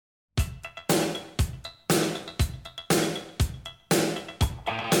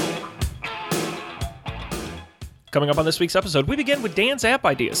Coming up on this week's episode, we begin with Dan's app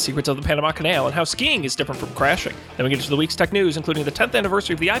ideas, secrets of the Panama Canal, and how skiing is different from crashing. Then we get into the week's tech news, including the 10th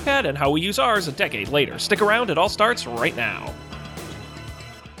anniversary of the iPad and how we use ours a decade later. Stick around, it all starts right now.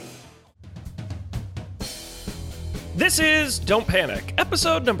 This is Don't Panic,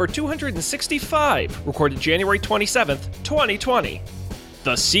 episode number 265, recorded January 27th, 2020.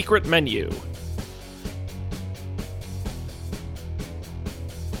 The Secret Menu.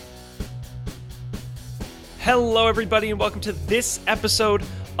 Hello, everybody, and welcome to this episode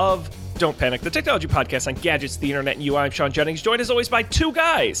of Don't Panic, the technology podcast on gadgets, the internet, and UI. I'm Sean Jennings, joined as always by two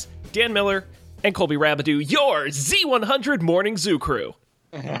guys, Dan Miller and Colby Rabideau, your Z100 Morning Zoo crew.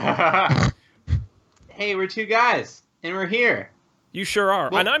 Hey, we're two guys, and we're here. You sure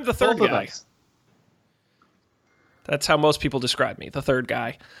are. Well, and I'm the third both of guy. us. That's how most people describe me, the third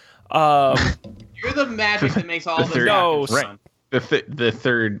guy. You're the magic that makes all The third- No, fun. The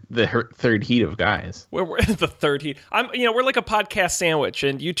third heat of guys. We're the third heat. We're like a podcast sandwich,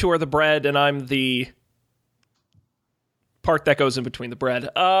 and you two are the bread, and I'm the part that goes in between the bread.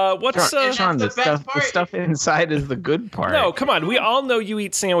 Sean, the the best part. stuff inside is the good part. No, come on. We all know you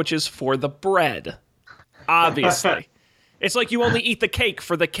eat sandwiches for the bread. Obviously. It's like you only eat the cake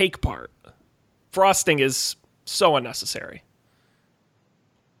for the cake part. Frosting is so unnecessary.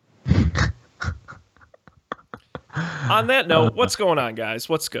 On that note, what's going on, guys?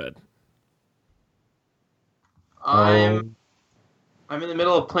 What's good? I'm in the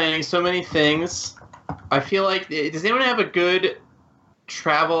middle of planning so many things. I feel like, does anyone have a good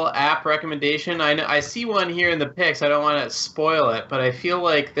travel app recommendation? I see one here in the pics. I don't want to spoil it, but I feel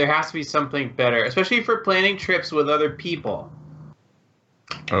like there has to be something better, especially for planning trips with other people.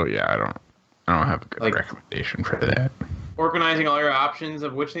 Oh yeah, I don't have a good recommendation for that. Organizing all your options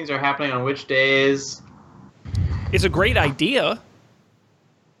of which things are happening on which days. It's a great idea,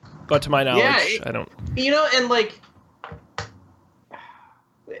 but to my knowledge, I don't. And like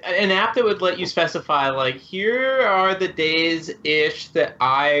an app that would let you specify, like, here are the days-ish that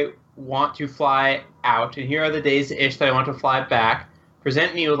I want to fly out, and here are the days-ish that I want to fly back.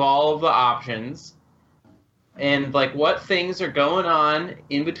 Present me with all of the options, and like what things are going on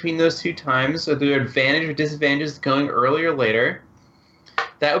in between those two times. Are there advantages or disadvantages going early or later?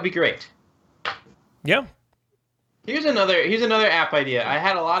 That would be great. Yeah. Here's another app idea. I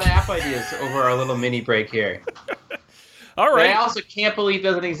had a lot of app ideas over our little mini break here. All But right. I also can't believe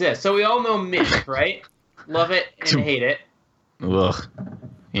doesn't exist. So we all know Mint, right? Love it and hate it. Ugh.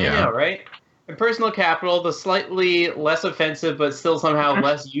 Yeah. I know, right? And Personal Capital, the slightly less offensive but still somehow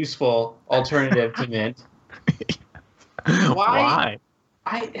less useful alternative to Mint. Why?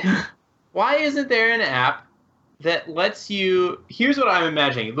 Why isn't there an app that lets you... Here's what I'm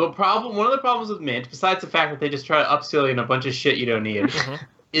imagining. One of the problems with Mint, besides the fact that they just try to upsell you in a bunch of shit you don't need,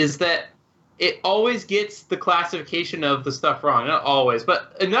 is that it always gets the classification of the stuff wrong. Not always,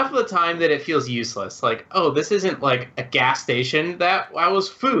 but enough of the time that it feels useless. Like, oh, this isn't like a gas station. That was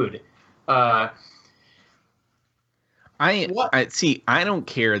food. I don't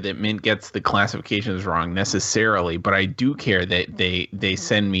care that Mint gets the classifications wrong necessarily, but I do care that they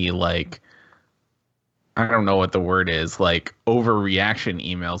send me, like, I don't know what the word is, like overreaction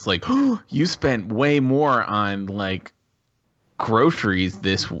emails, like, oh, you spent way more on like groceries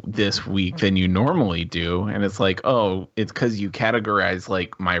this week than you normally do, and it's like, oh, it's because you categorize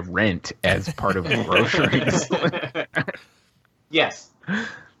like my rent as part of groceries. Yes.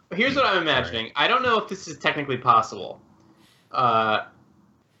 Here's what I'm imagining. I don't know if this is technically possible.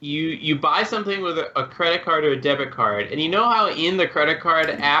 You buy something with a credit card or a debit card, and you know how in the credit card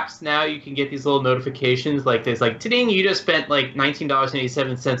apps now you can get these little notifications like this, like, today you just spent like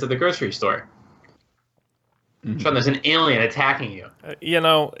 $19.87 at the grocery store. Sean, there's an alien attacking you.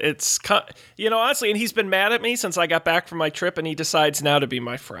 Honestly, and he's been mad at me since I got back from my trip, and he decides now to be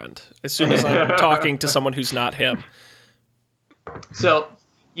my friend as soon as I'm talking to someone who's not him. So,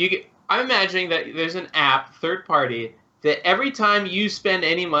 I'm imagining that there's an app, third party, that every time you spend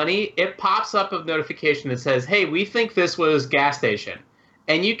any money, it pops up a notification that says, hey, we think this was gas station.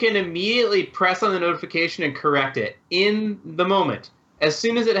 And you can immediately press on the notification and correct it in the moment, as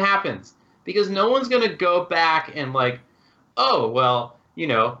soon as it happens. Because no one's going to go back and like, oh, well,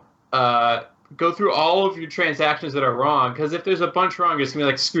 go through all of your transactions that are wrong. Because if there's a bunch wrong, you're just going to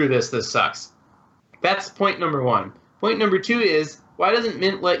be like, screw this sucks. That's point number one. Point number two is, why doesn't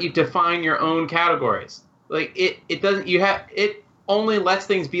Mint let you define your own categories? Like, it doesn't, it only lets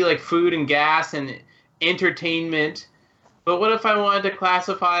things be like food and gas and entertainment. But what if I wanted to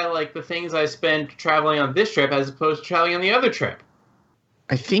classify like the things I spend traveling on this trip as opposed to traveling on the other trip?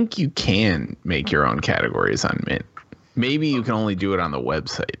 I think you can make your own categories on Mint. Maybe you can only do it on the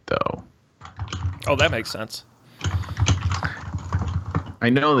website, though. Oh, that makes sense. I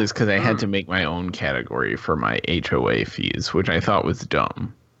know this because I had to make my own category for my HOA fees, which I thought was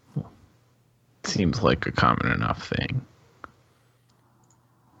dumb. Seems like a common enough thing.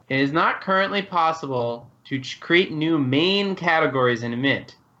 It is not currently possible to create new main categories in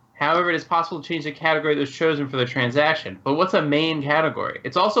Mint. However, it is possible to change the category that was chosen for the transaction. But what's a main category?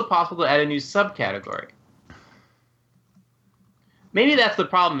 It's also possible to add a new subcategory. Maybe that's the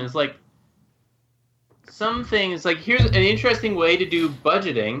problem, is like some things, like here's an interesting way to do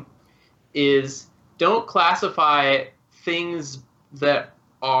budgeting is don't classify things that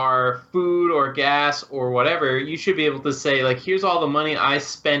are food or gas or whatever. You should be able to say, like, here's all the money I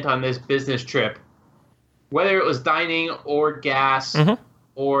spent on this business trip, whether it was dining or gas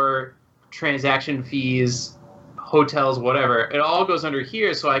or transaction fees, hotels, whatever. It all goes under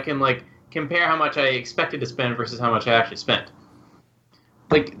here, so I can like compare how much I expected to spend versus how much I actually spent.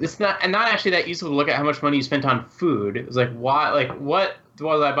 Like, it's not actually that useful to look at how much money you spent on food. It's like, why? Like, what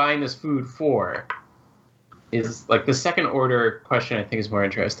was I buying this food for? Is like the second order question. I think is more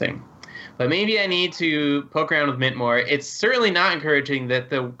interesting. But maybe I need to poke around with Mint more. It's certainly not encouraging that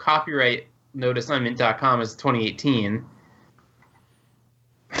the copyright notice on Mint.com is 2018.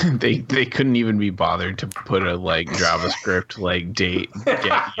 They couldn't even be bothered to put a like JavaScript like date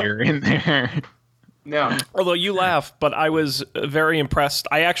get year in there. No. Although you laugh, but I was very impressed.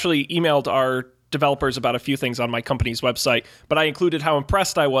 I actually emailed our developers about a few things on my company's website, but I included how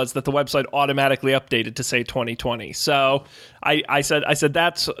impressed I was that the website automatically updated to say 2020. So I said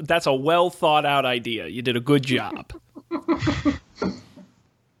that's a well thought out idea. You did a good job.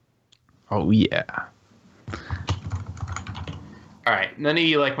 Oh yeah. All right, none of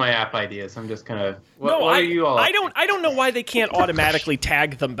you like my app ideas. I'm just kind of. What are you all? I don't know why they can't automatically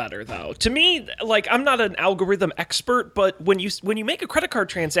tag them better though. To me, like, I'm not an algorithm expert, but when you make a credit card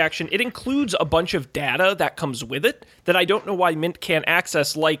transaction, it includes a bunch of data that comes with it that I don't know why Mint can't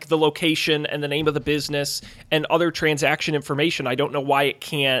access, like the location and the name of the business and other transaction information. I don't know why it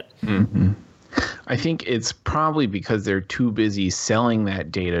can't. Mm-hmm. I think it's probably because they're too busy selling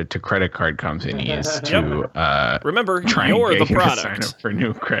that data to credit card companies to remember, try you're and the get product. sign up for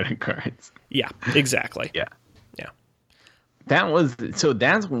new credit cards. Yeah, exactly. Yeah.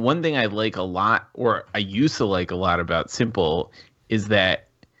 That's one thing I like a lot, or I used to like a lot about Simple, is that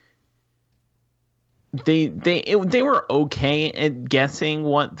they were okay at guessing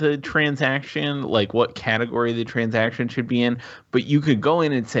what the transaction, like what category the transaction should be in, but you could go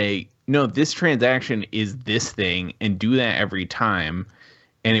in and say, no, this transaction is this thing, and do that every time,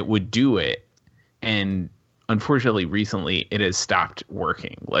 and it would do it. And unfortunately, recently, it has stopped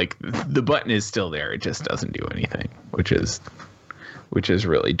working. Like, the button is still there, it just doesn't do anything, which is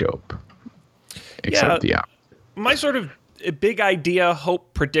really dope. Except my sort of big idea,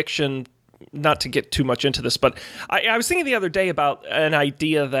 hope, prediction, not to get too much into this, but I was thinking the other day about an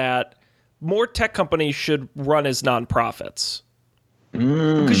idea that more tech companies should run as nonprofits.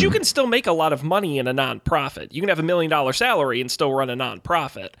 Because you can still make a lot of money in a nonprofit. You can have $1 million salary and still run a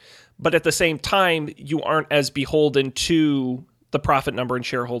nonprofit. But at the same time, you aren't as beholden to the profit number and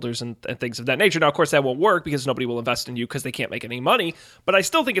shareholders and things of that nature. Now, of course, that won't work because nobody will invest in you because they can't make any money. But I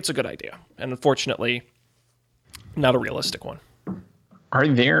still think it's a good idea. And unfortunately, not a realistic one. Are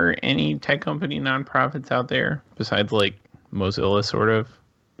there any tech company nonprofits out there besides like Mozilla, sort of?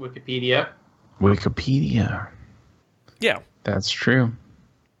 Wikipedia. Yeah. That's true.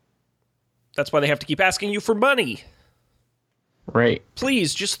 That's why they have to keep asking you for money. Right.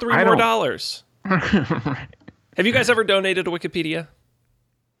 Please, just $3 more. Right. Have you guys ever donated to Wikipedia?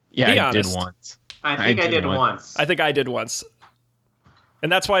 Yeah, Be I honest. did once. I think I did once. I think I did once.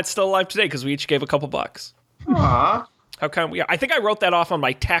 And that's why it's still alive today, because we each gave a couple bucks. Aww. How come I think I wrote that off on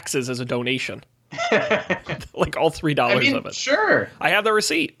my taxes as a donation. Like all $3 of it. Sure. I have the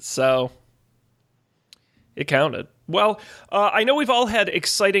receipt, so it counted. Well, I know we've all had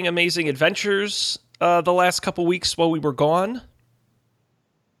exciting, amazing adventures the last couple weeks while we were gone.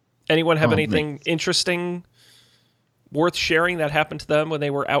 Anyone have anything interesting, worth sharing that happened to them when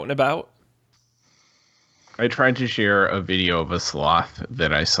they were out and about? I tried to share a video of a sloth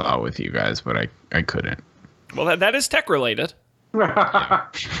that I saw with you guys, but I couldn't. Well, that is tech related. I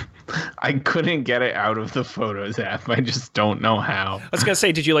couldn't get it out of the Photos app. I just don't know how. I was going to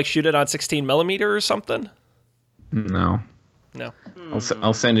say, did you like shoot it on 16 millimeter or something? No.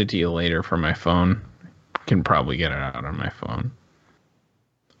 I'll send it to you later from my phone. Can probably get it out on my phone.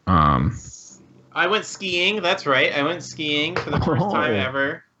 I went skiing. That's right. I went skiing for the first time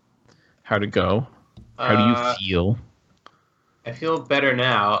ever. How'd it go? How do you feel? I feel better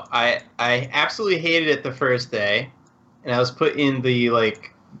now. I absolutely hated it the first day, and I was put in the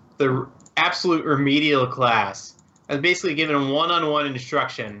absolute remedial class. I was basically given one-on-one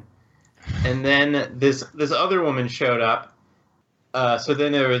instruction, and then this other woman showed up. So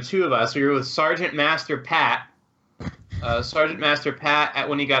then there were two of us. We were with Sergeant Master Pat. Sergeant Master Pat,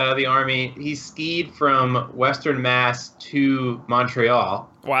 when he got out of the Army, he skied from Western Mass to Montreal.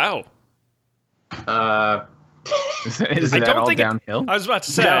 Wow. Is that all downhill? I was about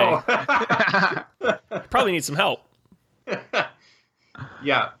to say. No. Probably need some help.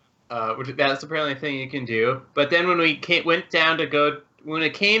 Yeah. Which that's apparently a thing you can do. But then when we when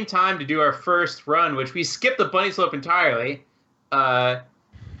it came time to do our first run, which we skipped the bunny slope entirely, the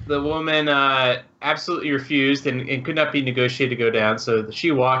woman absolutely refused and could not be negotiated to go down. So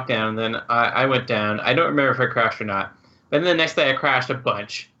she walked down, and then I went down. I don't remember if I crashed or not. Then the next day I crashed a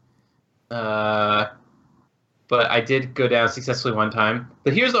bunch. But I did go down successfully one time.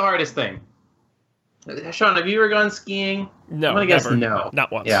 But here's the hardest thing. Sean, have you ever gone skiing? No, I'm gonna guess never. no.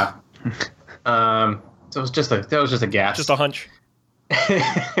 Not once. Yeah. So it was just a guess. Just a hunch.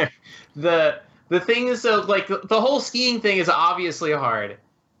 The thing is, so like the whole skiing thing is obviously hard,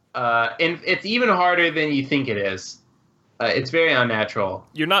 and it's even harder than you think it is. It's very unnatural.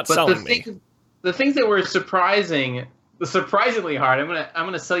 You're not selling me. The things that were surprisingly hard. I'm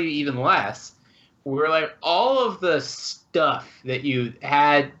gonna sell you even less. Were like all of the stuff that you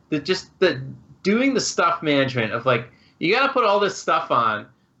had, doing the stuff management of like you got to put all this stuff on.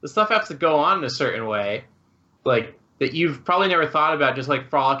 The stuff has to go on in a certain way, like that you've probably never thought about, just like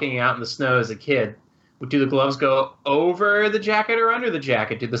frolicking out in the snow as a kid. Do the gloves go over the jacket or under the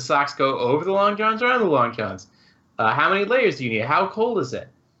jacket? Do the socks go over the long johns or under the long johns? How many layers do you need? How cold is it?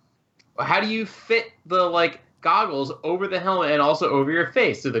 How do you fit the goggles over the helmet and also over your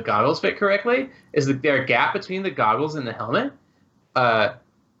face? Do the goggles fit correctly? Is there a gap between the goggles and the helmet?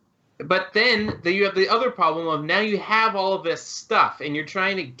 But then you have the other problem of now you have all of this stuff and you're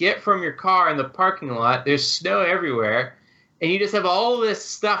trying to get from your car in the parking lot. There's snow everywhere. And you just have all of this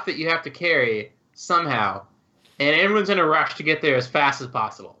stuff that you have to carry somehow. And everyone's in a rush to get there as fast as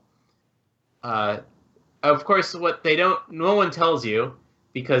possible. Of course, no one tells you,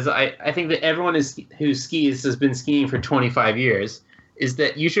 because I think that everyone who skis has been skiing for 25 years, is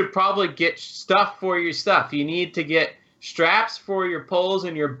that you should probably get stuff for your stuff. You need to get straps for your poles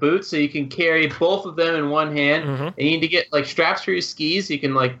and your boots so you can carry both of them in one hand. Mm-hmm. And you need to get straps for your skis so you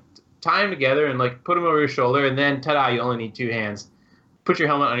can tie them together and put them over your shoulder, and then ta-da, you only need two hands. Put your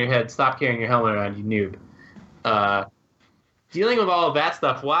helmet on your head. Stop carrying your helmet around, you noob. Dealing with all of that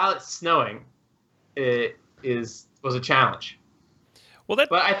stuff while it's snowing was a challenge.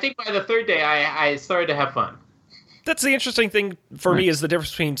 But I think by the third day, I started to have fun. That's the interesting thing for me, is the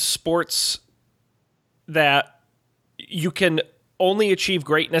difference between sports that you can only achieve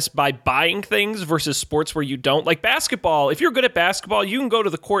greatness by buying things versus sports where you don't. Like basketball, if you're good at basketball, you can go to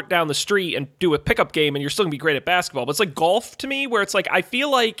the court down the street and do a pickup game and you're still going to be great at basketball. But it's like golf to me, where it's I feel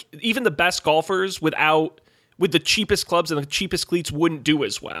like even the best golfers with the cheapest clubs and the cheapest cleats wouldn't do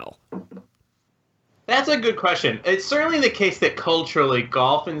as well. That's a good question. It's certainly the case that culturally,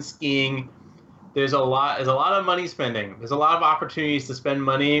 golf and skiing, there's a lot of money spending. There's a lot of opportunities to spend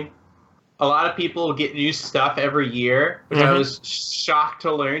money. A lot of people get new stuff every year, which I was shocked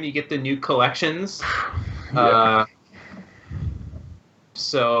to learn. You get the new collections. Yeah.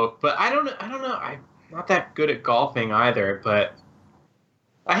 But I don't know. I'm not that good at golfing either, but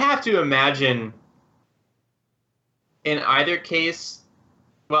I have to imagine in either case,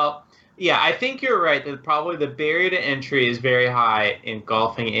 well, yeah, I think you're right that probably the barrier to entry is very high in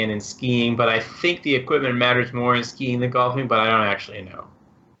golfing and in skiing, but I think the equipment matters more in skiing than golfing, but I don't actually know.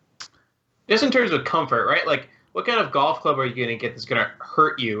 Just in terms of comfort, right? What kind of golf club are you going to get that's going to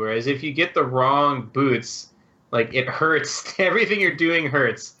hurt you? Whereas if you get the wrong boots, it hurts. Everything you're doing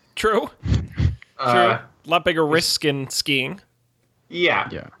hurts. True. True. A lot bigger risk in skiing. Yeah.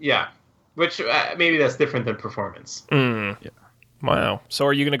 Which maybe that's different than performance. Yeah. Wow. So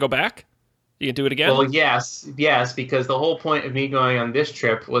are you going to go back? You can do it again? Well, yes, because the whole point of me going on this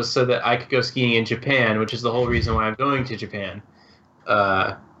trip was so that I could go skiing in Japan, which is the whole reason why I'm going to Japan.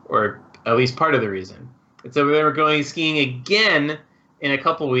 Or at least part of the reason. And so we're going skiing again in a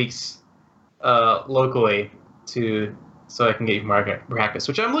couple weeks locally so I can get market practice,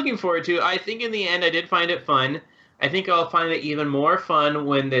 which I'm looking forward to. I think in the end I did find it fun. I think I'll find it even more fun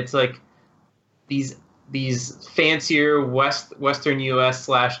when it's these fancier Western U.S.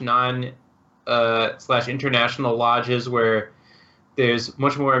 / international lodges where there's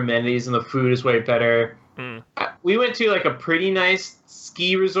much more amenities and the food is way better. We went to a pretty nice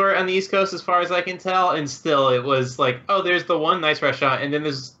ski resort on the East Coast, as far as I can tell, and still it was there's the one nice restaurant, and then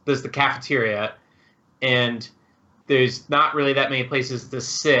there's the cafeteria, and there's not really that many places to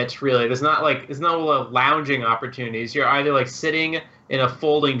sit. Really, there's no lounging opportunities. You're either like sitting in a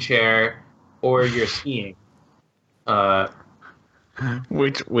folding chair or you're skiing.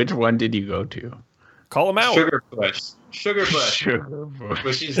 Which one did you go to? Call them out. Sugar Bush,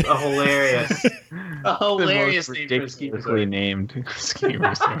 which is a hilarious name for a ski resort. Named ski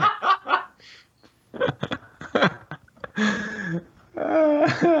resort.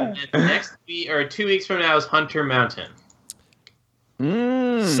 And next week or 2 weeks from now is Hunter Mountain.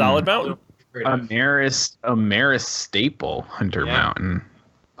 Solid mountain. A Marist staple, Hunter Mountain.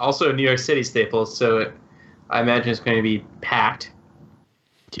 Also a New York City staple, so I imagine it's going to be packed.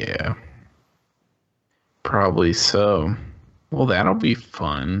 Yeah. Probably so. Well, that'll be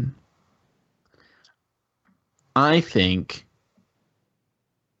fun. I think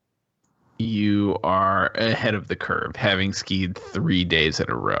you are ahead of the curve, having skied 3 days in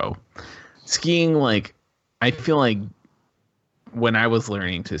a row. Skiing, like, I feel like when I was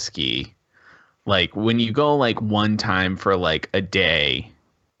learning to ski, like, when you go, like, one time for, like, a day,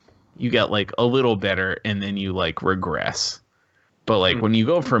 you get, like, a little better, and then you, like, regress. But, like, when you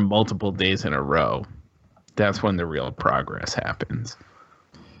go for multiple days in a row, that's when the real progress happens.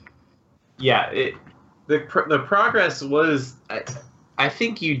 Yeah, the progress was... I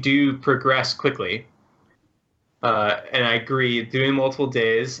think you do progress quickly, and I agree. Doing multiple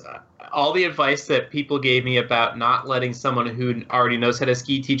days, all the advice that people gave me about not letting someone who already knows how to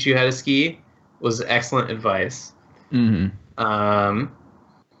ski teach you how to ski was excellent advice. Mm-hmm.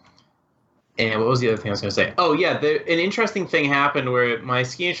 And what was the other thing I was going to say? Oh yeah, an interesting thing happened where my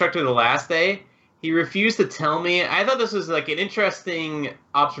ski instructor the last day, he refused to tell me. I thought this was like an interesting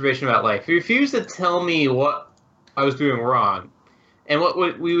observation about life. He refused to tell me what I was doing wrong. And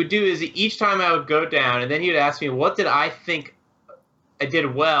what we would do is each time I would go down, and then he would ask me, what did I think I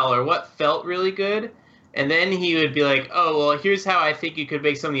did well, or what felt really good? And then he would be like, oh, well, here's how I think you could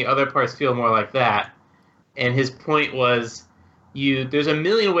make some of the other parts feel more like that. And his point was, there's a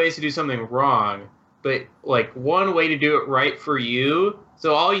million ways to do something wrong, but like one way to do it right for you.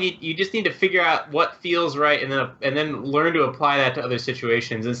 So you just need to figure out what feels right, and then learn to apply that to other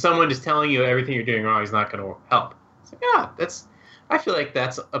situations. And someone just telling you everything you're doing wrong is not going to help. It's like, I feel like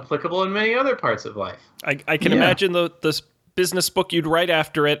that's applicable in many other parts of life. I can imagine the business book you'd write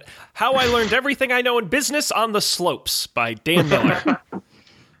after it, How I Learned Everything I Know in Business on the Slopes by Dan Miller.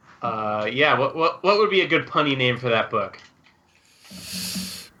 Yeah, what would be a good punny name for that book?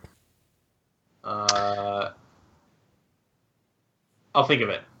 I'll think of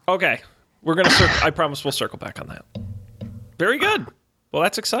it. Okay. I promise we'll circle back on that. Very good. Well,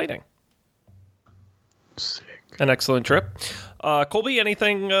 that's exciting. Sick. An excellent trip. Colby,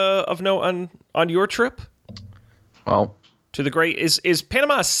 anything of note on your trip? Well, To the great... Is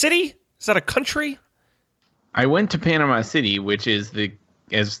Panama a city? Is that a country? I went to Panama City, which is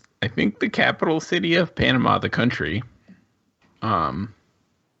I think the capital city of Panama, the country. That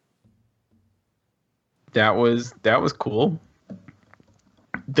was cool.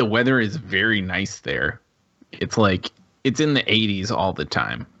 The weather is very nice there. It's in the 80s all the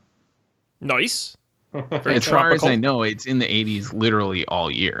time. Nice. As far as I know, it's in the 80s literally all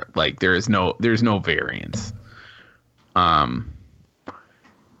year. Like there's no variance. They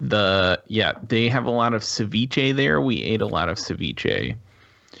have a lot of ceviche there. We ate a lot of ceviche.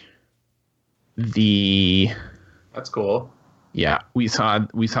 That's cool. Yeah, we saw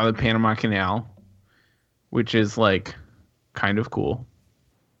the Panama Canal, which is like kind of cool.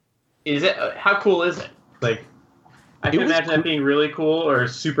 Is it? How cool is it? Like, I can imagine that being really cool or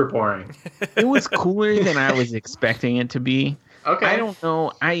super boring. It was cooler than I was expecting it to be. Okay. I don't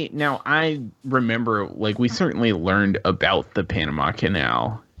know. I remember, like, we certainly learned about the Panama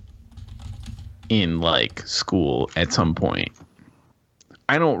Canal in like school at some point.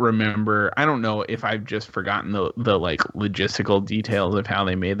 I don't remember. I don't know if I've just forgotten the like logistical details of how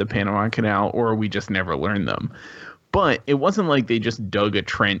they made the Panama Canal, or we just never learned them. But it wasn't like they just dug a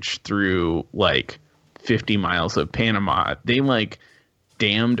trench through like 50 miles of Panama. They like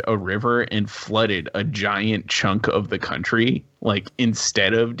dammed a river and flooded a giant chunk of the country, like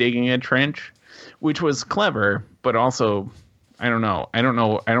instead of digging a trench, which was clever, but also I don't know. I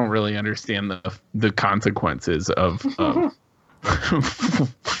don't really understand the consequences of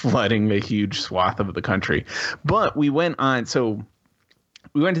flooding a huge swath of the country. But we went to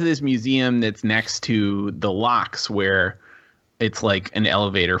this museum that's next to the locks where it's like an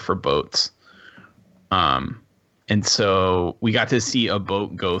elevator for boats. And so we got to see a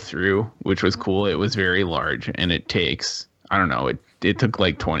boat go through, which was cool. It was very large, and it took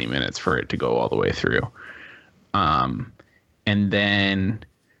like 20 minutes for it to go all the way through. And then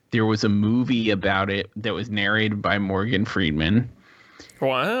There was a movie about it that was narrated by Morgan Freeman.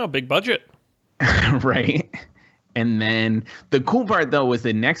 Wow, big budget. Right. And then the cool part, though, was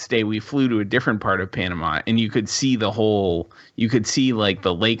the next day we flew to a different part of Panama, and you could see like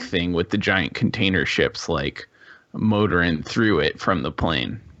the lake thing with the giant container ships like motoring through it from the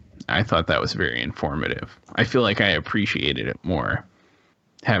plane. I thought that was very informative. I feel like I appreciated it more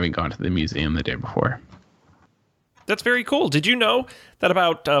having gone to the museum the day before. That's very cool. Did you know that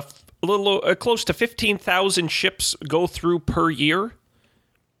about a little close to 15,000 ships go through per year?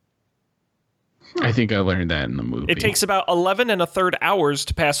 I think I learned that in the movie. It takes about 11 1/3 hours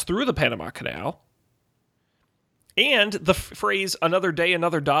to pass through the Panama Canal. And the phrase "another day,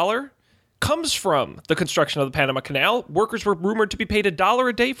 another dollar" comes from the construction of the Panama Canal. Workers were rumored to be paid $1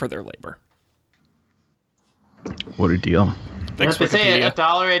 a day for their labor. What a deal. Thanks, they say Wikipedia.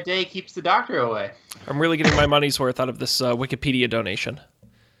 $1 a day keeps the doctor away. I'm really getting my money's worth out of this Wikipedia donation.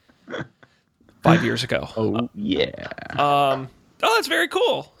 5 years ago. Oh, yeah. Oh, that's very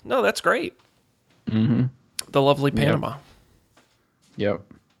cool. No, that's great. Mm-hmm. The lovely Panama. Yep.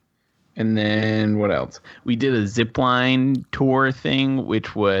 And then what else? We did a zip line tour thing,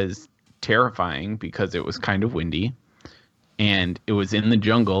 which was terrifying because it was kind of windy. And it was in the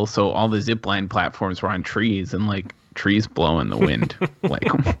jungle, so all the zip line platforms were on trees and like trees blowing the wind. Like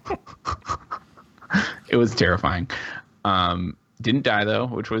it was terrifying. Didn't die though,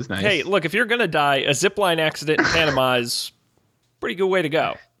 which was nice. Hey, look, if you're going to die, a zipline accident in Panama is a pretty good way to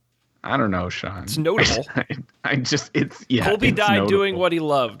go. I don't know, Sean. It's notable. Colby died notable. doing what he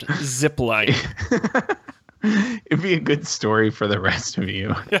loved, zipline. It'd be a good story for the rest of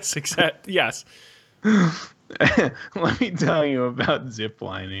you. Yes, exactly. Yes. Let me tell you about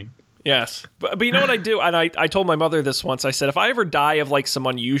ziplining. Yes. But you know what I do? And I told my mother this once. I said, if I ever die of like some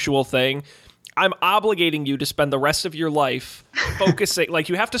unusual thing, I'm obligating you to spend the rest of your life focusing. Like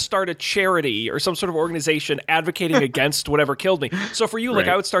you have to start a charity or some sort of organization advocating against whatever killed me. So for you, like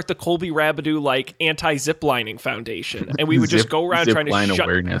I would start the Colby Rabideau like anti-ziplining foundation, and we would just go around trying to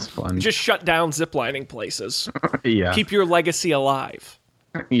awareness fund. Just shut down ziplining places. Yeah. Keep your legacy alive.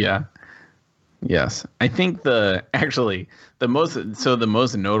 Yeah. Yes. I think the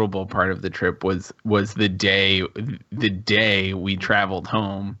most notable part of the trip was the day we traveled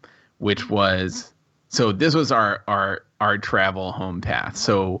home, which was, so this was our travel home path.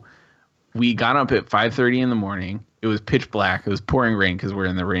 So we got up at 5:30 in the morning. It was pitch black. It was pouring rain because we're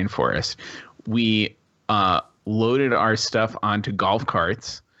in the rainforest. We loaded our stuff onto golf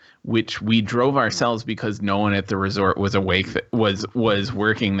carts, which we drove ourselves because no one at the resort was awake, was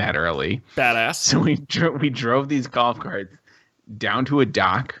working that early. Badass. So we drove these golf carts down to a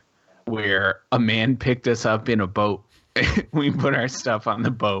dock where a man picked us up in a boat. We put our stuff on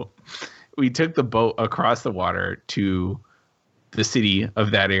the boat. We took the boat across the water to the city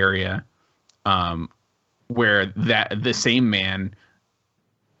of that area, where the same man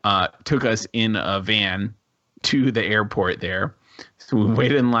took us in a van to the airport there. So we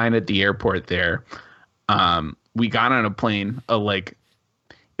waited in line at the airport there. We got on a plane,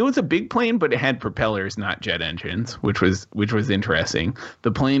 it was a big plane, but it had propellers, not jet engines, which was interesting.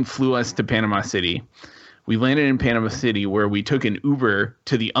 The plane flew us to Panama City. We landed in Panama City, where we took an Uber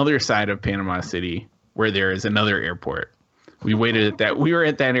to the other side of Panama City, where there is another airport. We waited at that. We were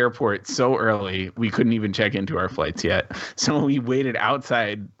at that airport so early, we couldn't even check into our flights yet. So we waited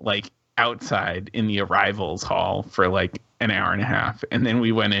outside in the arrivals hall for like an hour and a half, and then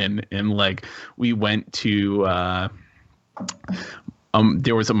we went in and we went to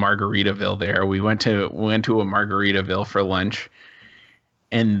there was a Margaritaville there. We went to a Margaritaville for lunch,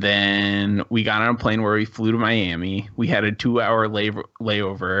 and then we got on a plane where we flew to Miami. We had a 2-hour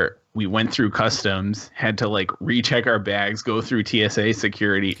layover. We went through customs, had to recheck our bags, go through TSA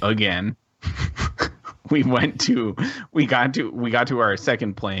security again. We got to our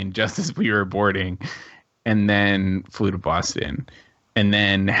second plane just as we were boarding, and then flew to Boston, and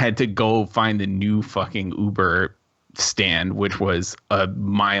then had to go find the new fucking Uber stand, which was a 1.5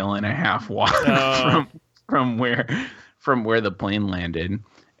 mile walk from where the plane landed.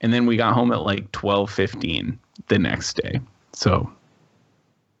 And then we got home at 12:15 the next day. So,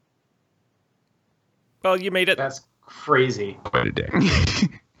 well, you made it. That's crazy. Quite a day.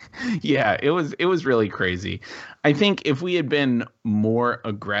 Yeah, it was really crazy. I think if we had been more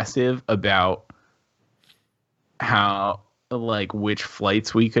aggressive about how which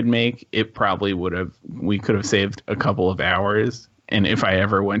flights we could make, it probably we could have saved a couple of hours. And if I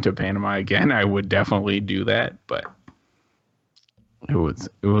ever went to Panama again, I would definitely do that. But it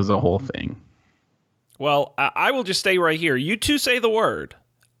was a whole thing. Well, I will just stay right here. You two say the word,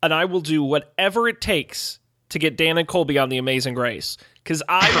 and I will do whatever it takes to get Dan and Colby on The Amazing Grace. because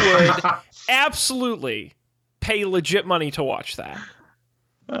I would absolutely pay legit money to watch that.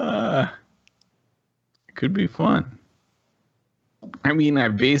 Could be fun. I mean, I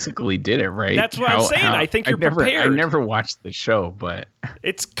basically did it, right? That's what I'm saying. I think you're prepared. I never watched the show, but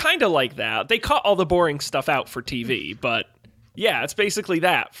it's kind of like that. They cut all the boring stuff out for TV, but yeah, it's basically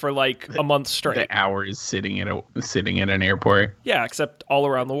that for like a month straight. The hours sitting at an airport. Yeah, except all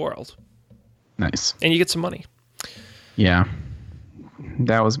around the world. Nice. And you get some money. Yeah.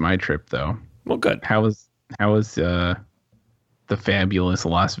 That was my trip, though. Well, good. How was the fabulous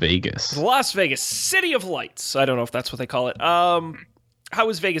Las Vegas? Las Vegas, City of Lights. I don't know if that's what they call it. How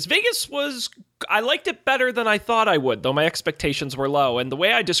was Vegas? Vegas I liked it better than I thought I would, though my expectations were low. And the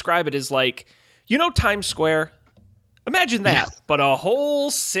way I describe it is like, Times Square? Imagine that, but a whole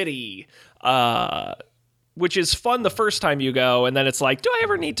city, which is fun the first time you go, and then it's like, do I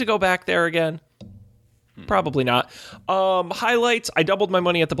ever need to go back there again? Probably not. Highlights, I doubled my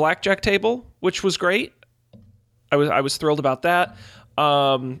money at the blackjack table, which was great. I was thrilled about that.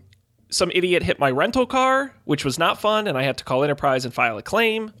 Some idiot hit my rental car, which was not fun, and I had to call Enterprise and file a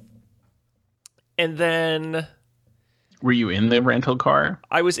claim. And then, were you in the rental car?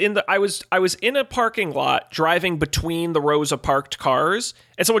 I was in a parking lot driving between the rows of parked cars,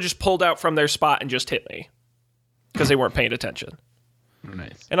 and someone just pulled out from their spot and just hit me because they weren't paying attention.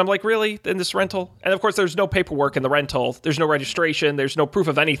 Nice. And I'm like, really? In this rental? And of course, there's no paperwork in the rental. There's no registration. There's no proof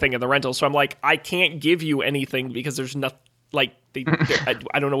of anything in the rental. So I'm like, I can't give you anything because there's nothing. Like,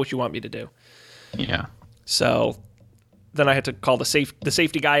 I don't know what you want me to do. Yeah. So then I had to call the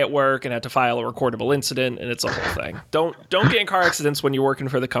safety guy at work and had to file a recordable incident, and it's a whole thing. Don't get in car accidents when you're working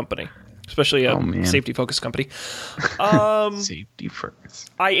for the company, especially a safety-focused company. Safety first.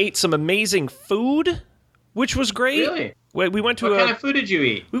 I ate some amazing food, which was great. Really? We went to what kind of food did you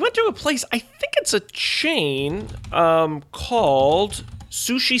eat? We went to a place, I think it's a chain, called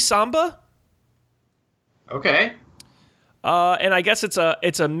Sushi Samba. Okay. And I guess it's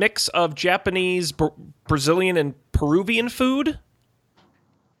a mix of Japanese, Brazilian, and Peruvian food.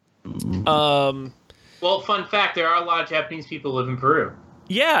 Well, fun fact, there are a lot of Japanese people who live in Peru.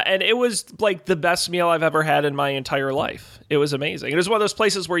 Yeah, and it was like the best meal I've ever had in my entire life. It was amazing. It was one of those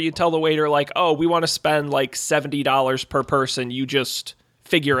places where you tell the waiter, like, oh, we want to spend like $70 per person. You just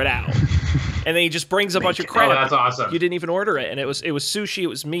figure it out. And then he just brings a bunch of crap. Oh, that's awesome. You didn't even order it. And it was sushi, it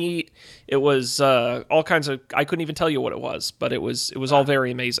was meat, it was all kinds of, I couldn't even tell you what it was, but it was all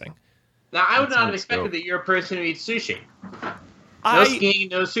very amazing. Now, I would not have expected that you're a person who eats sushi. No skiing,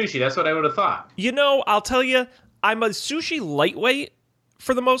 no sushi. That's what I would have thought. I'll tell you, I'm a sushi lightweight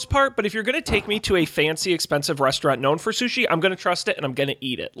for the most part, but if you're going to take me to a fancy, expensive restaurant known for sushi, I'm going to trust it and I'm going to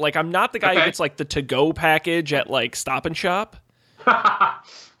eat it. Like, I'm not the guy who gets, like, the to-go package at, like, Stop and Shop.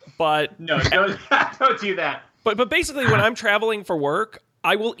 But no, don't do that. But basically, when I'm traveling for work,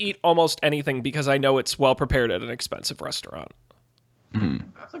 I will eat almost anything because I know it's well prepared at an expensive restaurant.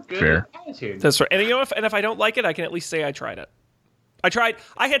 That's a good attitude. That's right. And if I don't like it, I can at least say I tried it.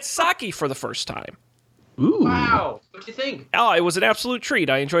 I had sake for the first time. Ooh. Wow. What'd you think? Oh, it was an absolute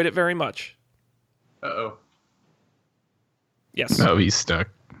treat. I enjoyed it very much. Uh-oh. Yes. Oh, he's stuck.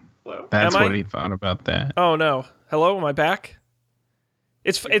 Hello? That's what he thought about that. Oh, no. Hello? Am I back?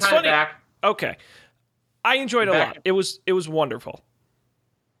 It's funny. Back. Okay. I enjoyed it a lot. It was wonderful.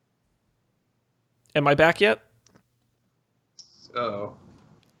 Am I back yet? Uh-oh.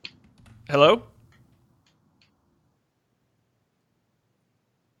 Hello?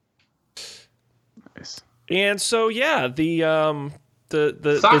 Nice. And so yeah, the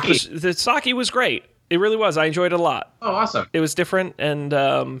sake was great. It really was. I enjoyed it a lot. Oh, awesome. It was different, and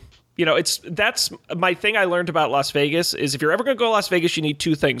that's my thing I learned about Las Vegas is if you're ever going to go to Las Vegas, you need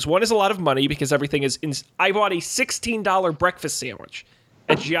two things. One is a lot of money because everything is I bought a $16 breakfast sandwich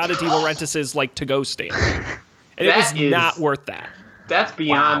at Giada De Laurentiis's to-go stand. And it was not worth that. That's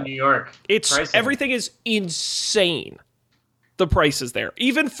beyond New York. Everything is insane. The prices there.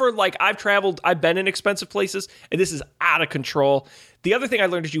 Even for I've been in expensive places, and this is out of control. The other thing I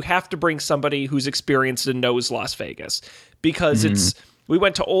learned is you have to bring somebody who's experienced and knows Las Vegas because we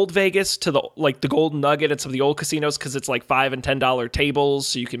went to Old Vegas to the Golden Nugget and some of the old casinos because it's like $5 and $10 tables,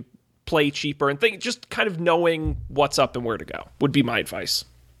 so you can play cheaper and just kind of knowing what's up and where to go would be my advice.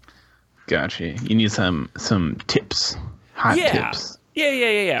 Gotcha. You need some tips, hot tips.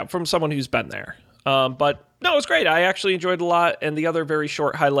 Yeah, from someone who's been there. But no, it was great. I actually enjoyed it a lot. And the other very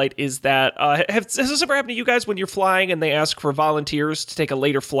short highlight is that has this ever happened to you guys when you're flying and they ask for volunteers to take a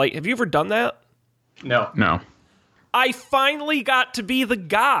later flight? Have you ever done that? No. I finally got to be the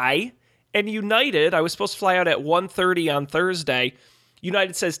guy, and United, I was supposed to fly out at 1:30 on Thursday.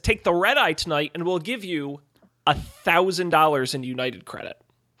 United says, take the red-eye tonight, and we'll give you $1,000 in United credit.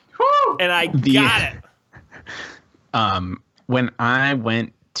 Woo! And I got it. When I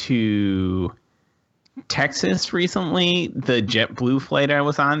went to Texas recently, the JetBlue flight I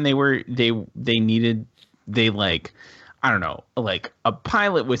was on, I don't know, like a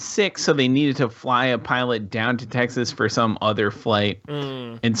pilot was sick, so they needed to fly a pilot down to Texas for some other flight.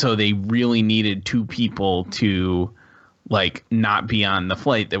 And so they really needed 2 people to like not be on the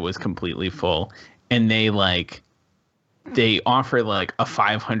flight that was completely full. And they offer like a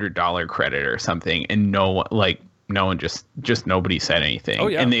 $500 credit or something, and no one just nobody said anything. Oh,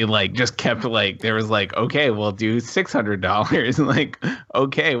 yeah. And they like just kept like, there was like, okay, we'll do $600. Like,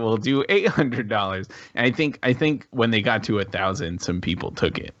 okay, we'll do $800. And I think when they got to 1,000, some people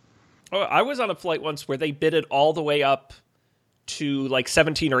took it. Oh, I was on a flight once where they bid it all the way up to like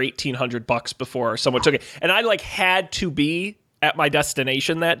 $1,700 or $1,800 before someone took it. And I like had to be at my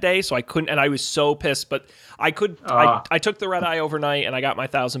destination that day, so I couldn't, and I was so pissed, but I could, I took the red eye overnight and I got my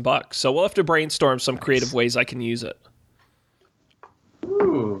 $1,000. So we'll have to brainstorm some creative ways I can use it.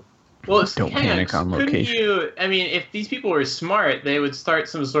 Ooh. Well, Don't panic on location. If these people were smart, they would start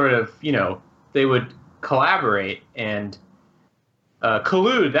some sort of, they would collaborate and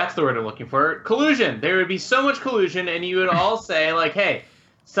collude. That's the word I'm looking for. Collusion. There would be so much collusion, and you would all say like, "Hey,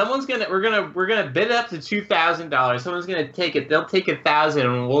 we're gonna bid it up to $2,000. Someone's gonna take it. They'll take 1,000,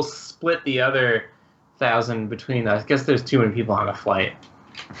 and we'll split the other 1,000 between us." I guess there's too many people on a flight.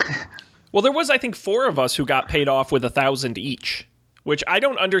 Well, there was, I think, 4 of us who got paid off with 1,000 each, which I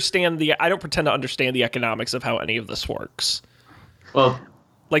don't understand. I don't pretend to understand the economics of how any of this works. Well,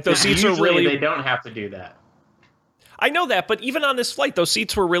 like those seats are really. They don't have to do that. I know that, but even on this flight, those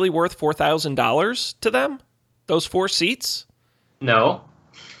seats were really worth $4,000 to them. Those 4 seats. No.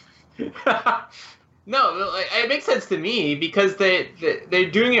 No, it makes sense to me because they're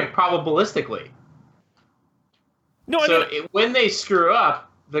doing it probabilistically. No, so when they screw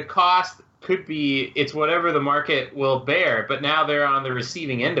up, the cost could be it's whatever the market will bear, but now they're on the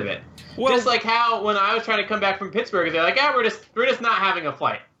receiving end of it. Well, just like how when I was trying to come back from Pittsburgh, they're like, we're just not having a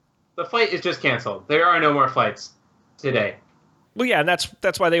flight. The flight is just canceled. There are no more flights today. Well, yeah, and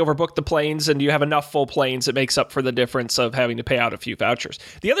that's why they overbooked the planes, and you have enough full planes, it makes up for the difference of having to pay out a few vouchers.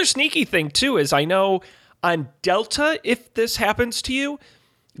 The other sneaky thing, too, is I know on Delta, if this happens to you,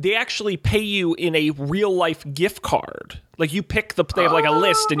 they actually pay you in a real-life gift card. Like, you pick they have like a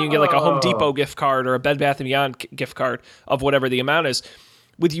list, and you get like a Home Depot gift card or a Bed Bath & Beyond gift card of whatever the amount is.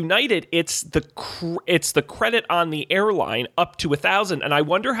 With United, it's the credit on the airline up to 1,000, and I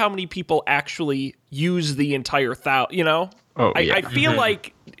wonder how many people actually use the entire 1,000, Oh, yeah. I feel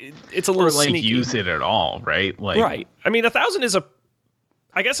like it's a little or like sneaky. Use it at all, right? Like, right. I mean, 1,000 is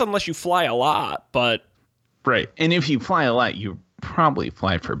I guess unless you fly a lot, but right. And if you fly a lot, you probably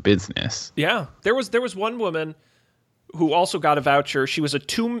fly for business. Yeah, there was one woman who also got a voucher. She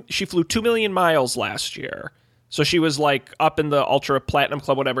flew 2 million miles last year, so she was like up in the Ultra Platinum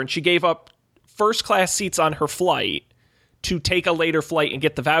Club, whatever, and she gave up first class seats on her flight to take a later flight and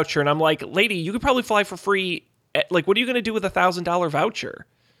get the voucher. And I'm like, lady, you could probably fly for free. Like, what are you going to do with $1,000 voucher?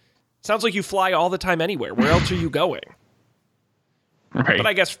 Sounds like you fly all the time anywhere. Where else are you going? Right. But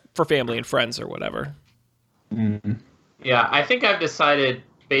I guess for family and friends or whatever. Mm-hmm. Yeah, I think I've decided,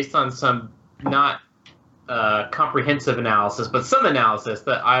 based on some not comprehensive analysis, but some analysis,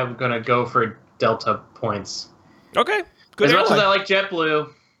 that I'm going to go for Delta points. Okay. Good. As much as I like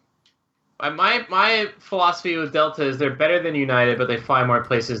JetBlue, my philosophy with Delta is they're better than United, but they fly more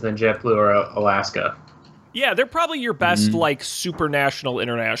places than JetBlue or Alaska. Yeah, they're probably your best, like, super national,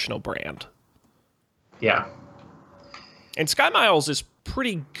 international brand. Yeah. And Sky Miles is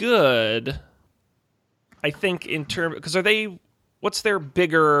pretty good, I think, in terms... Because what's their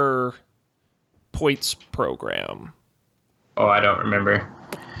bigger points program? Oh, I don't remember.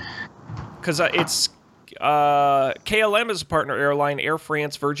 Because it's... KLM is a partner airline, Air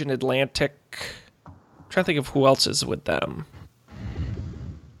France, Virgin Atlantic. I'm trying to think of who else is with them.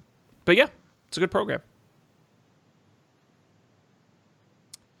 But yeah, it's a good program.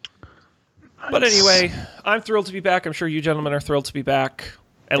 But anyway, I'm thrilled to be back. I'm sure you gentlemen are thrilled to be back,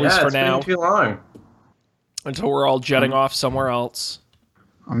 at least for now. It's been too long. Until we're all jetting off somewhere else.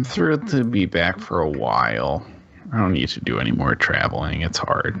 I'm thrilled to be back for a while. I don't need to do any more traveling. It's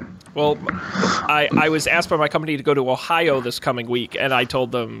hard. Well, I was asked by my company to go to Ohio this coming week, and I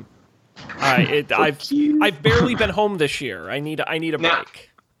told them I've barely been home this year. I need a break.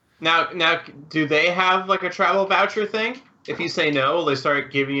 Now, do they have like a travel voucher thing? If you say no, will they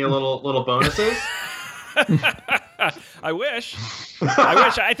start giving you little bonuses? I wish.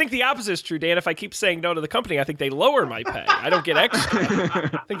 I think the opposite is true, Dan. If I keep saying no to the company, I think they lower my pay. I don't get extra.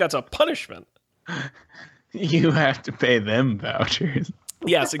 I think that's a punishment. You have to pay them vouchers.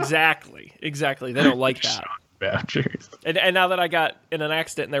 Yes, exactly. Exactly. They don't like that. Vouchers. And now that I got in an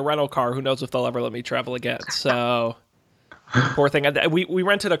accident in their rental car, who knows if they'll ever let me travel again. So, poor thing. We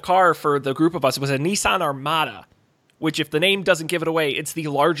rented a car for the group of us. It was a Nissan Armada, which, if the name doesn't give it away, it's the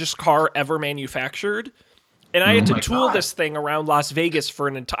largest car ever manufactured. And I had to tool this thing around Las Vegas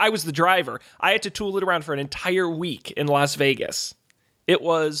for I was the driver. I had to tool it around for an entire week in Las Vegas. It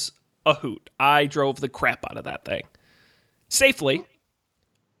was a hoot. I drove the crap out of that thing. Safely.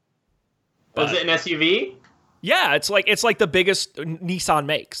 Was it an SUV? Yeah, it's like the biggest Nissan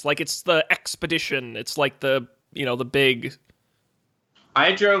makes. Like, it's the Expedition. It's like the big...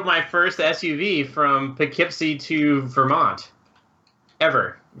 I drove my first SUV from Poughkeepsie to Vermont.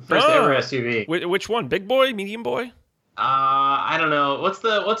 Ever. First ever SUV. Which one? Big boy? Medium boy? I don't know. What's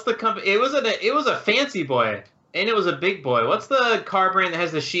the company? It was a fancy boy, and it was a big boy. What's the car brand that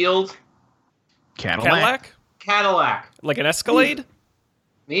has the shield? Cadillac? Cadillac. Like an Escalade?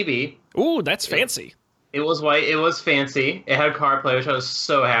 Maybe. Ooh, that's fancy. It was white. It was fancy. It had CarPlay, which I was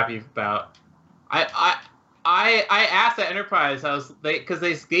so happy about. I asked at Enterprise. Because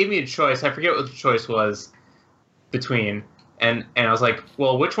they gave me a choice. I forget what the choice was between. And I was like,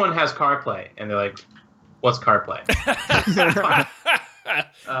 well, which one has CarPlay? And they're like, what's CarPlay?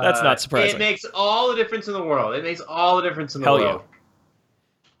 That's not surprising. It makes all the difference in the world. It makes all the difference in the Hell world.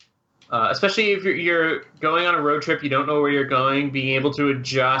 Especially if you're going on a road trip, you don't know where you're going, being able to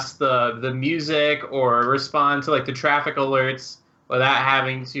adjust the music or respond to like the traffic alerts without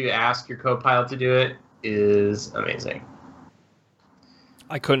having to ask your co-pilot to do it is amazing.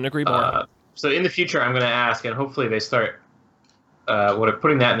 I couldn't agree more. So in the future, I'm going to ask, and hopefully they start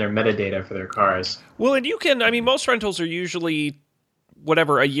putting that in their metadata for their cars. Well, and you can, I mean, most rentals are usually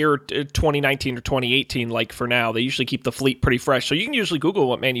a year, 2019 or 2018, like for now. They usually keep the fleet pretty fresh. So you can usually Google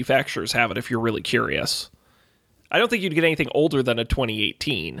what manufacturers have it if you're really curious. I don't think you'd get anything older than a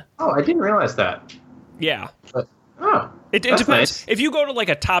 2018. Oh, I didn't realize that. Yeah. It depends. Nice. If you go to like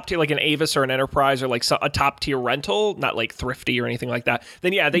a top tier, like an Avis or an Enterprise or like a top tier rental, not like Thrifty or anything like that,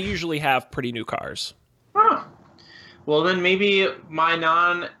 then yeah, they usually have pretty new cars. Oh. Well, then maybe my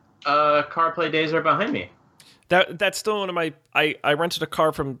CarPlay days are behind me. That's still one of my... I rented a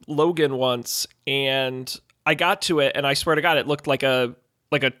car from Logan once, and I got to it, and I swear to God, it looked like a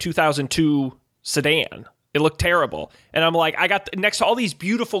 2002 sedan. It looked terrible. And I'm like, I got next to all these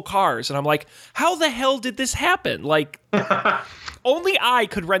beautiful cars, and I'm like, how the hell did this happen? Like, only I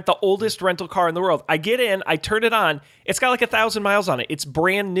could rent the oldest rental car in the world. I get in, I turn it on. It's got like 1,000 miles on it. It's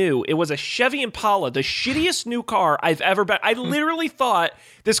brand new. It was a Chevy Impala, the shittiest new car I've ever been. I literally thought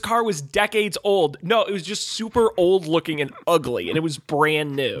this car was decades old. No, it was just super old looking and ugly, and it was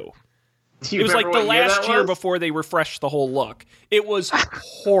brand new. It was like the last year before they refreshed the whole look. It was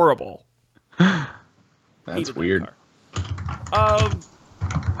horrible. That's weird.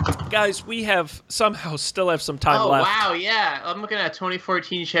 Guys, we still have some time left. Oh, wow, yeah. I'm looking at a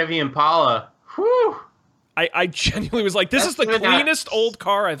 2014 Chevy Impala. Whew. I genuinely was like, this is the cleanest old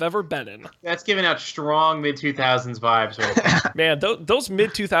car I've ever been in. That's giving out strong mid-2000s vibes right there. Man, those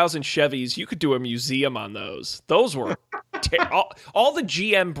mid-2000s Chevys, you could do a museum on those. Those were... all the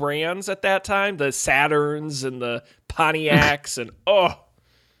GM brands at that time, the Saturns and the Pontiacs and...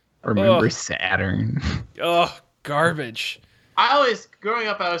 Remember Saturn? Oh, garbage. Growing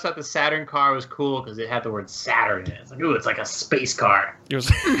up, I always thought the Saturn car was cool because it had the word Saturn in it. It's like, ooh, it's like a space car. It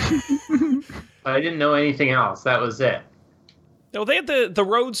was... But I didn't know anything else. That was it. No, they had the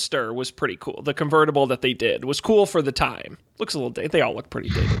Roadster was pretty cool. The convertible that they did was cool for the time. Looks a little dated. They all look pretty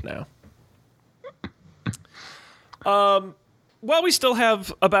dated now. Well, we still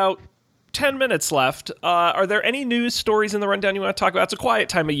have about 10 minutes left. Are there any news stories in the rundown you want to talk about? It's a quiet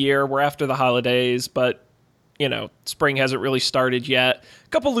time of year. We're after the holidays, but, spring hasn't really started yet. A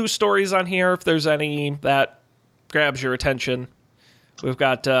couple loose stories on here, if there's any that grabs your attention. We've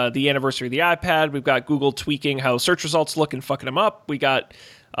got the anniversary of the iPad. We've got Google tweaking how search results look and fucking them up. We got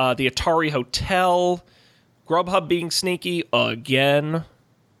the Atari Hotel. Grubhub being sneaky again.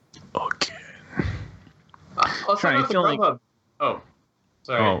 Trying to feel like...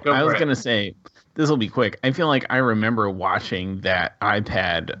 Sorry. I was going to say, this will be quick. I feel like I remember watching that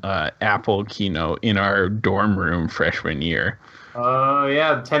iPad Apple keynote in our dorm room freshman year. Oh,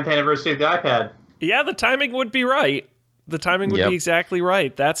 yeah. The 10th anniversary of the iPad. Yeah, the timing would be right. The timing would be exactly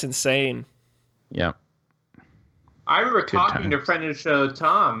right. That's insane. Yep. I remember talking to a friend of the show,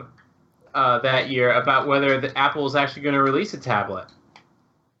 Tom, that year about whether the Apple was actually going to release a tablet.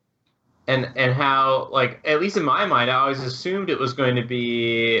 And how, like, at least in my mind, I always assumed it was going to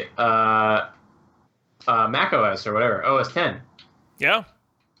be Mac OS or whatever, OS 10. Yeah.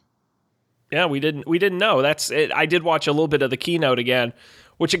 Yeah, we didn't know. That's it. I did watch a little bit of the keynote again,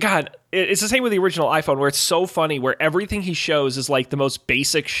 which, God, it's the same with the original iPhone, where it's so funny, where everything he shows is like the most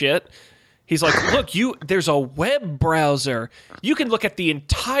basic shit. He's like, look, there's a web browser. You can look at the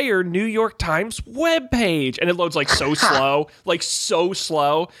entire New York Times webpage. And it loads like so slow,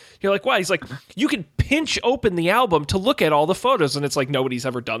 You're like, why? He's like, you can pinch open the album to look at all the photos. And it's like, nobody's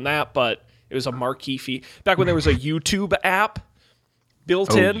ever done that, but it was a marquee feat. Back when there was a YouTube app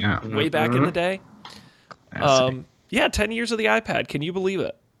built in, way back in the day. 10 years of the iPad. Can you believe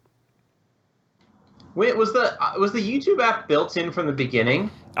it? Wait, was the YouTube app built in from the beginning?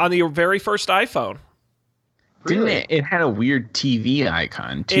 On the very first iPhone. Didn't Really? it had a weird TV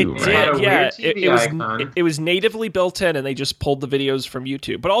icon too, It right? did, yeah. Icon. It was natively built in, and they just pulled the videos from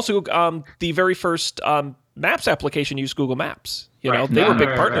YouTube. But also, the very first Maps application used Google Maps. You know, Right. they were big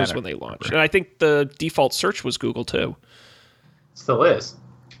Right. partners when they launched. And I think the default search was Google too. Still is.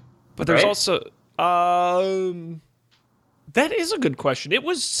 But there's Right. also that is a good question. It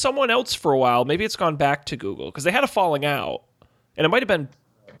was someone else for a while. Maybe it's gone back to Google because they had a falling out, and it might have been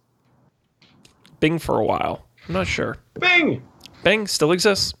Bing for a while. I'm not sure. Bing! Bing still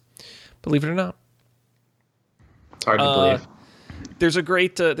exists, believe it or not. It's hard to believe. There's a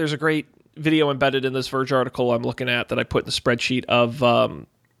great video embedded in this Verge article I'm looking at that I put in the spreadsheet of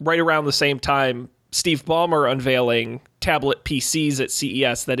right around the same time Steve Ballmer unveiling tablet PCs at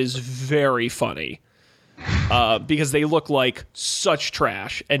CES. That is very funny. Because they look like such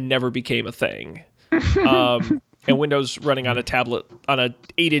trash and never became a thing. And Windows running on a tablet, on a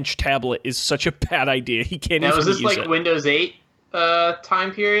 8-inch tablet, is such a bad idea. He can't Now, even was this use like it. Windows 8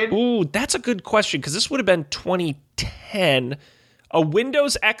 time period? Ooh, that's a good question, because this would have been 2010. A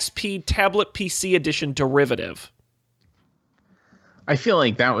Windows XP tablet PC edition derivative. I feel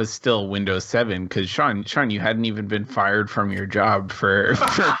like that was still Windows 7 because Sean, you hadn't even been fired from your job for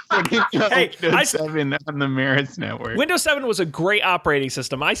putting Windows 7 on the Maris network. Windows 7 was a great operating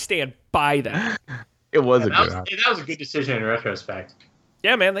system. I stand by that. It was a That good option. was a good decision in retrospect.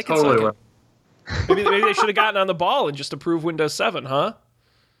 Yeah, man, they can Totally. suck it. Maybe they should have gotten on the ball and just approved Windows 7, huh?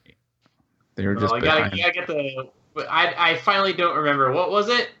 They were just Well, behind. you gotta get the. I finally don't remember. What was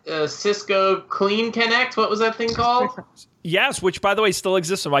it? Cisco Clean Connect? What was that thing called? Yes, which, by the way, still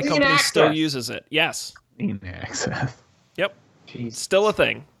exists, and my Clean company still access. uses it. Yes. Clean access. Yep. Jeez. Still a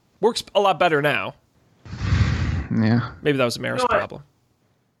thing. Works a lot better now. Yeah. Maybe that was a Maris You know what? problem.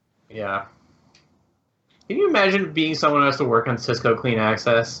 Yeah. Can you imagine being someone who has to work on Cisco Clean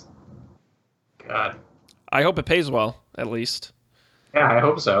Access? God. I hope it pays well, at least. Yeah, I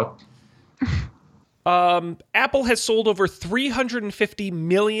hope so. Apple has sold over 350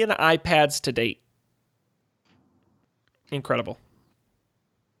 million iPads to date. Incredible.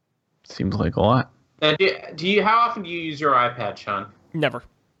 Seems like a lot. Now, do you? How often do you use your iPad, Sean? Never.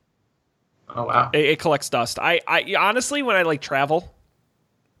 Oh wow. It collects dust. I honestly, when I like travel,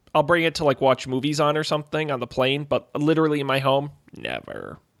 I'll bring it to like watch movies on or something on the plane, but literally in my home,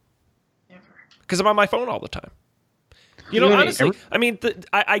 never. Never. Because I'm on my phone all the time. You know, Really? honestly, I mean,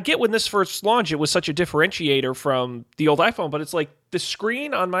 I get when this first launched, it was such a differentiator from the old iPhone, but it's like the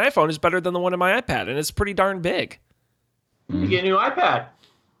screen on my iPhone is better than the one on my iPad, and it's pretty darn big. You get a new iPad.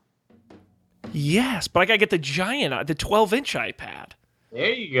 Yes, but I gotta get the 12-inch iPad. There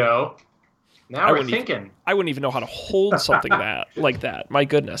you go. Now I we're wouldn't even- thinking. I wouldn't even know how to hold something like that. My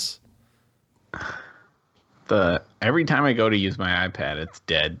goodness. Every time I go to use my iPad, it's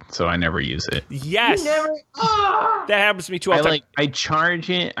dead, so I never use it. Yes, that happens to me too. All the time. I charge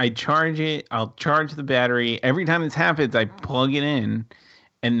it. I'll charge the battery. Every time this happens, I plug it in,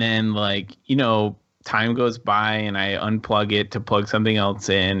 and then time goes by, and I unplug it to plug something else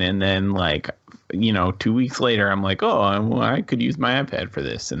in, and then 2 weeks later, I'm like, I could use my iPad for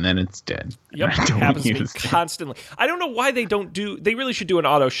this, and then it's dead. Yep, I it don't happens to me use it. constantly. I don't know why they don't do. They really should do an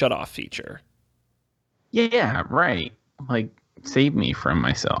auto shut off feature. Yeah, right. Like, save me from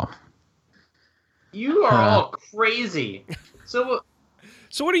myself. You are all crazy. So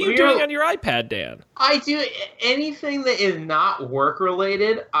So what are you Well, doing you're- on your iPad, Dan? I do anything that is not work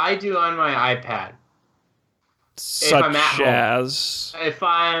related. I do on my iPad. Such I'm at home. as If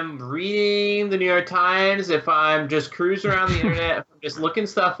I'm reading the New York Times, if I'm just cruising around the internet, if I'm just looking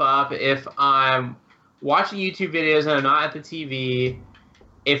stuff up, if I'm watching YouTube videos and I'm not at the TV,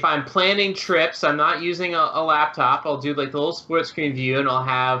 if I'm planning trips, I'm not using a laptop. I'll do like the little split screen view, and I'll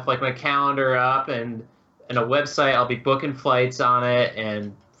have like my calendar up and a website. I'll be booking flights on it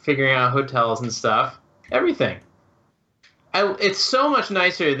and figuring out hotels and stuff. Everything. It's so much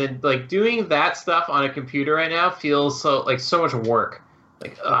nicer than like doing that stuff on a computer right now. Feels so much work.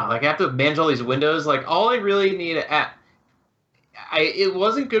 I have to manage all these windows. Like all I really need it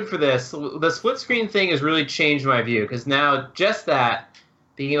wasn't good for this. The split screen thing has really changed my view because now just that,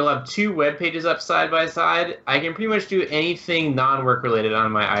 being able to have two web pages up side by side, I can pretty much do anything non-work related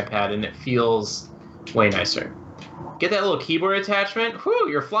on my iPad, and it feels way nicer. Get that little keyboard attachment. Whew,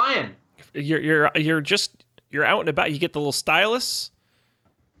 you're flying. You're out and about. You get the little stylus.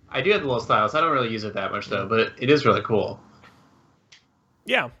 I do have the little stylus. I don't really use it that much though, but it is really cool.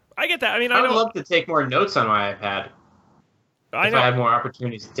 Yeah, I get that. I mean, I would love to take more notes on my iPad. If I had more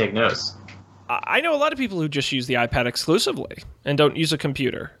opportunities to take notes. I know a lot of people who just use the iPad exclusively and don't use a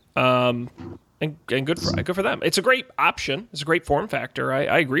computer. And good for them. It's a great option. It's a great form factor.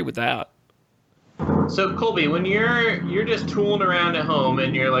 I agree with that. So Colby, when you're just tooling around at home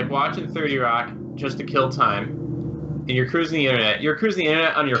and you're like watching 30 Rock just to kill time, and you're cruising the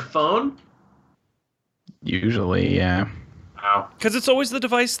internet on your phone? Usually, yeah. Wow. Because it's always the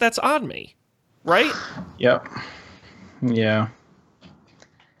device that's on me, right? Yep. Yeah.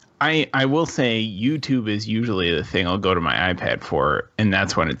 I will say YouTube is usually the thing I'll go to my iPad for, and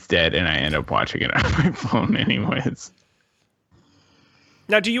that's when it's dead, and I end up watching it on my phone anyways.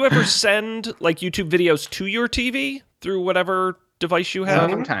 Now, do you ever send like YouTube videos to your TV through whatever device you have?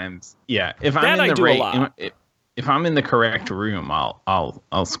 Sometimes, yeah. If I'm in the correct room,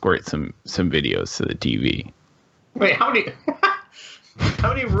 I'll squirt some videos to the TV. Wait, how many? Wait,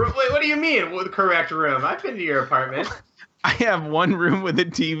 what do you mean with correct room? I've been to your apartment. I have one room with a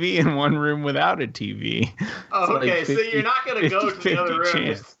TV and one room without a TV. Oh, okay. Like 50, so you're not going to go to the other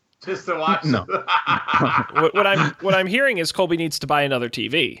room just to watch. No. What I'm hearing is Colby needs to buy another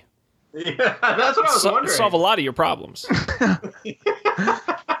TV. Yeah, that's what I was wondering. Solve a lot of your problems.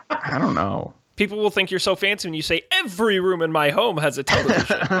 I don't know. People will think you're so fancy when you say every room in my home has a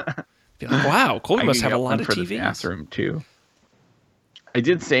television. Be like, wow, Colby must have a lot of TVs. The bathroom too. I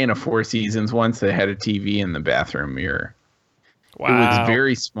did stay in a Four Seasons once that had a TV in the bathroom mirror. Wow. It was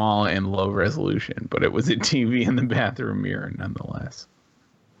very small and low resolution, but it was a TV in the bathroom mirror nonetheless.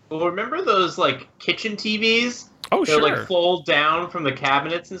 Well, remember those like kitchen TVs? Oh, sure. Like fold down from the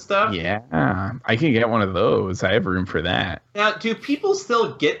cabinets and stuff? Yeah, I can get one of those. I have room for that. Now, do people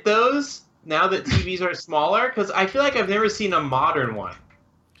still get those now that TVs are smaller? Because I feel like I've never seen a modern one.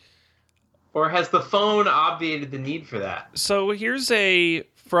 Or has the phone obviated the need for that? So here's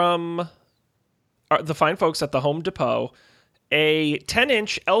from the fine folks at the Home Depot, a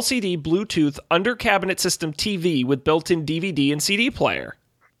 10-inch LCD Bluetooth under cabinet system TV with built-in DVD and CD player.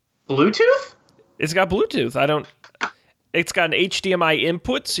 Bluetooth? It's got Bluetooth. It's got an HDMI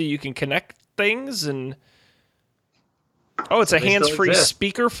input so you can connect things and... Oh, it's a hands-free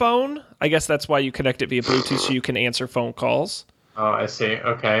speakerphone. I guess that's why you connect it via Bluetooth so you can answer phone calls. Oh, I see.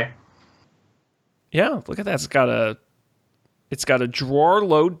 Okay. Yeah, look at that. It's got a drawer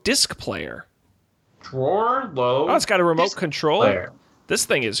load disc player. Drawer load? Oh, it's got a remote control. Player. This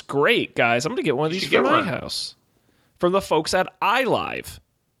thing is great, guys. I'm going to get one of these for my house. From the folks at iLive.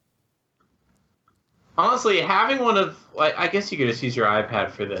 Honestly, having one of... I guess you could just use your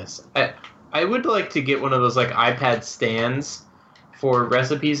iPad for this. I would like to get one of those like iPad stands for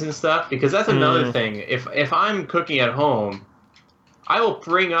recipes and stuff, because that's another thing. If I'm cooking at home, I will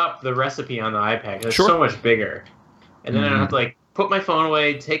bring up the recipe on the iPad because it's so much bigger. And then I don't have to like put my phone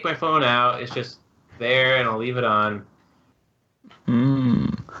away, take my phone out. It's just there, and I'll leave it on.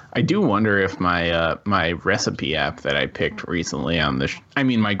 I do wonder if my my recipe app that I picked recently on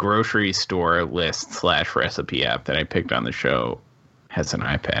my grocery store list / recipe app that I picked on the show has an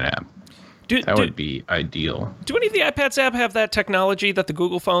iPad app. That would be ideal. Do any of the iPads have that technology that the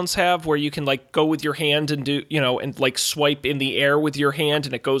Google phones have, where you can like go with your hand and do, and like swipe in the air with your hand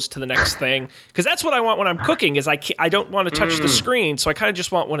and it goes to the next thing? Because that's what I want when I'm cooking. Is I don't want to touch the screen, so I kind of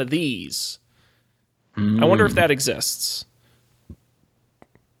just want one of these. I wonder if that exists.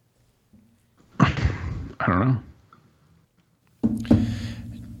 I don't know.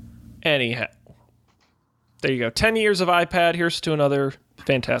 Anyhow, there you go. 10 years of iPad. Here's to another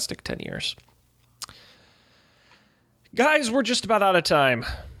fantastic 10 years. Guys, we're just about out of time,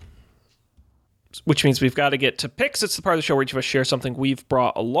 which means we've got to get to picks. It's the part of the show where each of us share something we've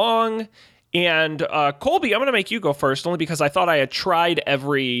brought along. And Colby, I'm going to make you go first, only because I thought I had tried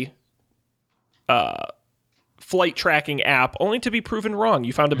every flight tracking app, only to be proven wrong.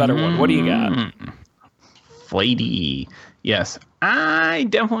 You found a better one. What do you got? Flighty. Yes, I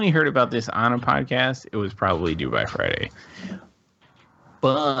definitely heard about this on a podcast. It was probably due by Friday.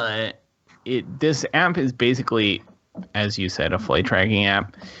 But this app is basically, as you said, a flight tracking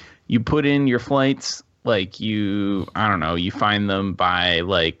app. You put in your flights, like you find them by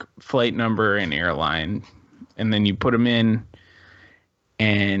like flight number and airline, and then you put them in,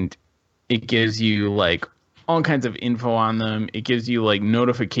 and it gives you like all kinds of info on them. It gives you like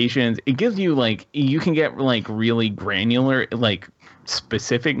notifications. It gives you like, you can get like really granular, like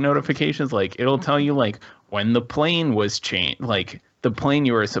specific notifications. Like it'll tell you like when the plane was changed, like the plane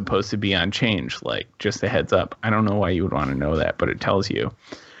you were supposed to be on changed, like just a heads up. I don't know why you would want to know that, but it tells you.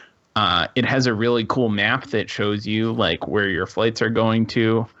 It has a really cool map that shows you like where your flights are going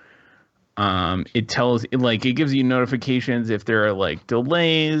to. It tells, like, it gives you notifications if there are like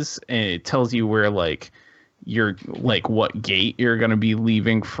delays, and it tells you where like you're like what gate you're going to be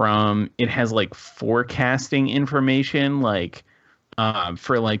leaving from. It has like forecasting information, like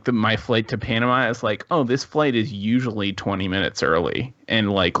for like my flight to Panama. It's like, oh, this flight is usually 20 minutes early,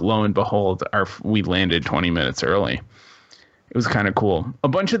 and like lo and behold, we landed 20 minutes early. It was kind of cool. A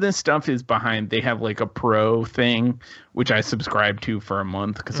bunch of this stuff is behind. They have like a pro thing, which I subscribed to for a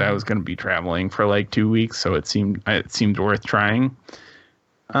month because I was going to be traveling for like 2 weeks. So it seemed worth trying.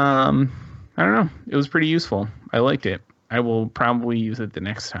 I don't know. It was pretty useful. I liked it. I will probably use it the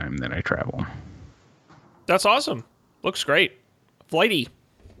next time that I travel. That's awesome. Looks great. Flighty.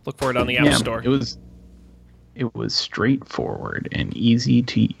 Look for it on the App Store. It was straightforward and easy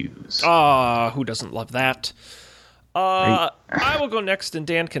to use. Who doesn't love that? I will go next, and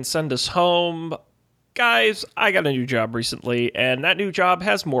Dan can send us home. Guys, I got a new job recently, and that new job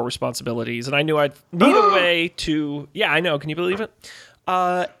has more responsibilities, and I knew I'd need a way to... Yeah, I know. Can you believe it?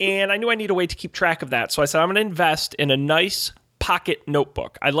 And I knew I need a way to keep track of that, so I said I'm going to invest in a nice pocket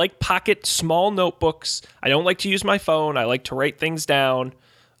notebook. I like pocket small notebooks. I don't like to use my phone. I like to write things down,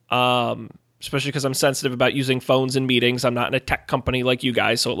 especially because I'm sensitive about using phones in meetings. I'm not in a tech company like you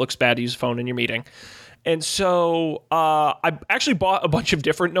guys, so it looks bad to use a phone in your meeting. And so I actually bought a bunch of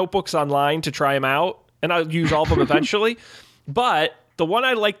different notebooks online to try them out, and I'll use all of them eventually. But the one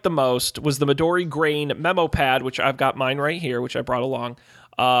I liked the most was the Midori Grain Memo Pad, which I've got mine right here, which I brought along.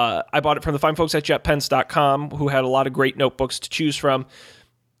 I bought it from the fine folks at JetPens.com, who had a lot of great notebooks to choose from.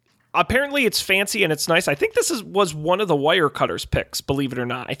 Apparently, it's fancy and it's nice. I think this was one of the Wirecutter's picks, believe it or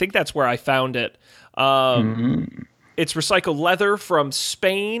not. I think that's where I found it. It's recycled leather from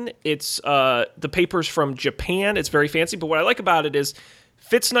Spain. It's the paper's from Japan. It's very fancy. But what I like about it is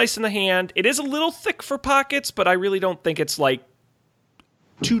fits nice in the hand. It is a little thick for pockets, but I really don't think it's like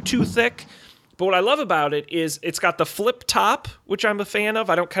too thick. But what I love about it is it's got the flip top, which I'm a fan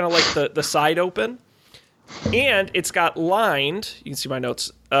of. I don't kind of like the side open. And it's got lined, you can see my notes,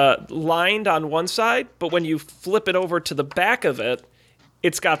 lined on one side. But when you flip it over to the back of it,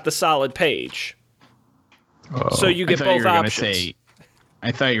 it's got the solid page. So you get both options.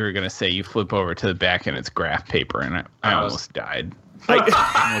 I thought you were going to say you flip over to the back and it's graph paper, and I almost died.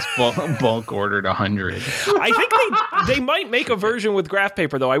 I almost bulk ordered 100. I think they might make a version with graph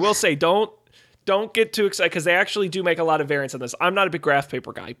paper, though. I will say, don't get too excited, because they actually do make a lot of variants on this. I'm not a big graph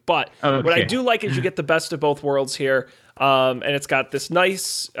paper guy, but what I do like is you get the best of both worlds here, and it's got this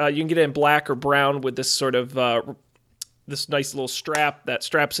nice, you can get it in black or brown with this sort of, this nice little strap that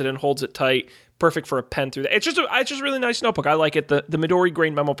straps it in, holds it tight. Perfect for a pen through that. It's just a really nice notebook. I like it. The Midori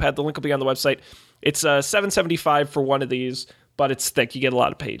Grain Memo Pad, the link will be on the website. It's $7.75 for one of these, but it's thick. You get a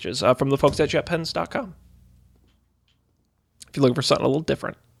lot of pages from the folks at JetPens.com. If you're looking for something a little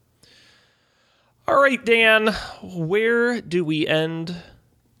different. All right, Dan, where do we end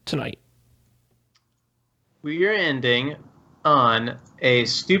tonight? We are ending on a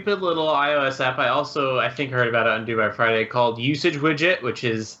stupid little iOS app. I think heard about it on Do By Friday, called Usage Widget, which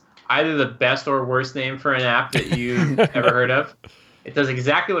is either the best or worst name for an app that you've ever heard of. It does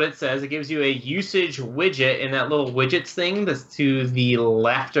exactly what it says. It gives you a usage widget in that little widgets thing that's to the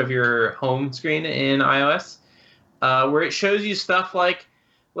left of your home screen in iOS, where it shows you stuff like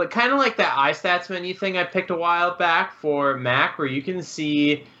kind of like that iStats menu thing I picked a while back for Mac, where you can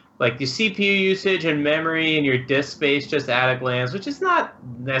see like the CPU usage and memory and your disk space just at a glance, which is not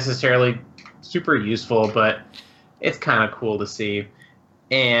necessarily super useful, but it's kind of cool to see.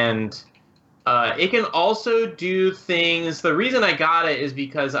 And it can also do things. The reason I got it is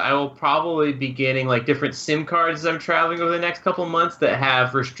because I will probably be getting like different SIM cards as I'm traveling over the next couple months that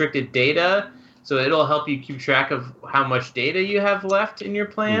have restricted data. So it'll help you keep track of how much data you have left in your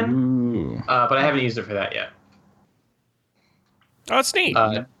plan. But I haven't used it for that yet. Oh, it's neat.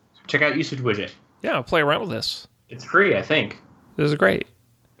 Check out Usage Widget. Yeah, I'll play around with this. It's free, I think. This is great.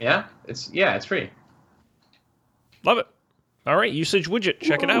 Yeah, it's free. Love it. All right, Usage Widget.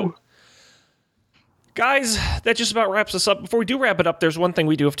 Check it out. Guys, that just about wraps us up. Before we do wrap it up, there's one thing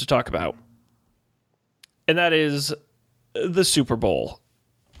we do have to talk about. And that is the Super Bowl.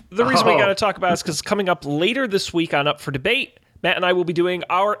 The reason we got to talk about it is because coming up later this week on Up for Debate, Matt and I will be doing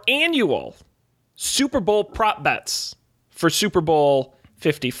our annual Super Bowl prop bets for Super Bowl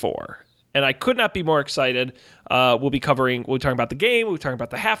 54. and I could not be more excited. We'll be talking about the game, we'll be talking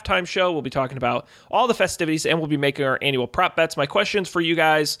about the halftime show, we'll be talking about all the festivities, and we'll be making our annual prop bets. My questions for you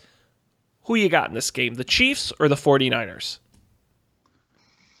guys, who you got in this game, the Chiefs or the 49ers?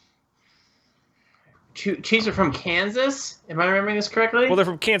 Chiefs are from Kansas? Am I remembering this correctly? Well, they're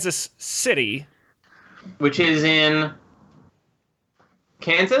from Kansas City. Which is in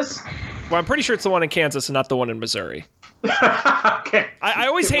Kansas? Well, I'm pretty sure it's the one in Kansas and not the one in Missouri. Okay. I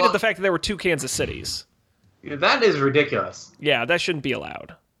always hated the fact that there were two Kansas cities. That is ridiculous. Yeah, that shouldn't be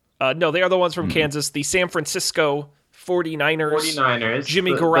allowed. No, they are the ones from Kansas, the San Francisco 49ers.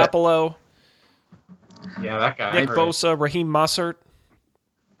 Jimmy Garoppolo. Yeah, that guy. Nick Bosa, Raheem Mostert.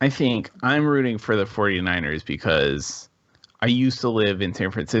 I think I'm rooting for the 49ers because I used to live in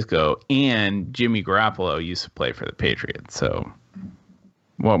San Francisco and Jimmy Garoppolo used to play for the Patriots. So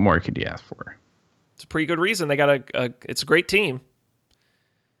what more could you ask for? It's a pretty good reason. They got it's a great team.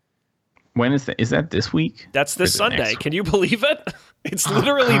 When is that? Is that this week? That's this Sunday. Can you believe it? It's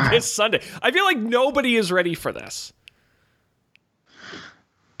literally this Sunday. I feel like nobody is ready for this.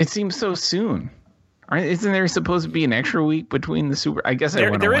 It seems so soon. Isn't there supposed to be an extra week between the Super? I guess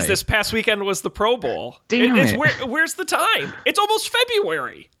there is. This past weekend was the Pro Bowl. Damn it. Where's the time? It's almost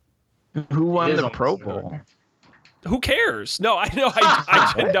February. Who won the Pro Bowl? Who cares? No, I know.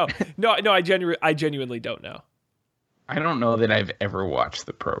 I genuinely don't know. I don't know that I've ever watched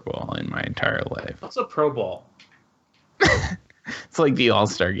the Pro Bowl in my entire life. What's a Pro Bowl? It's like the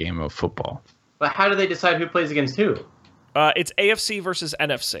All-Star game of football. But how do they decide who plays against who? It's AFC versus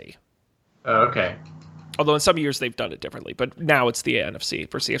NFC. Oh, okay. Although in some years they've done it differently, but now it's the NFC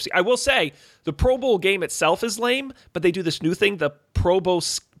versus the AFC. I will say the Pro Bowl game itself is lame, but they do this new thing, the Pro Bowl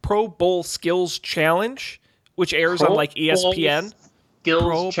Skills Challenge, which airs on like ESPN.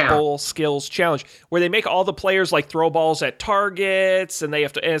 Pro Bowl Skills Challenge, where they make all the players like throw balls at targets, and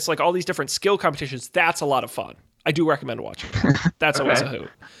and it's like all these different skill competitions. That's a lot of fun. I do recommend watching it. That's always a hoot.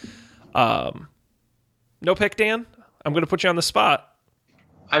 No pick, Dan? I'm going to put you on the spot.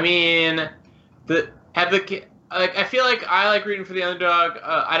 I mean, I feel like I like rooting for the underdog.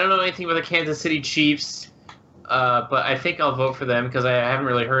 I don't know anything about the Kansas City Chiefs, but I think I'll vote for them because I haven't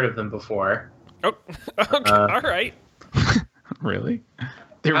really heard of them before. Oh, okay. All right. Really?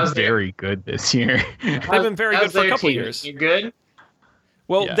 They're very good this year. They've been very good for a couple years. You good?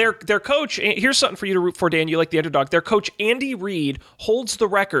 Well, yeah. Their coach, here's something for you to root for, Dan. You like the underdog. Their coach, Andy Reid, holds the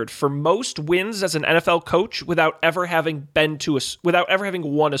record for most wins as an NFL coach without ever having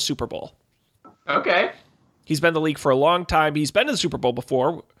won a Super Bowl. Okay. He's been in the league for a long time. He's been in the Super Bowl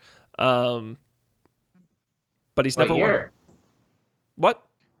before, but he's never won. What?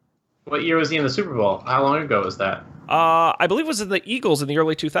 What year was he in the Super Bowl? How long ago was that? I believe it was in the Eagles in the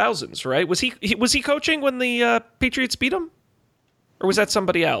early 2000s, right? Was he coaching when the Patriots beat him? Or was that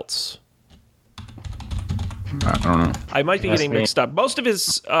somebody else? I don't know. I might be getting mixed up. Most of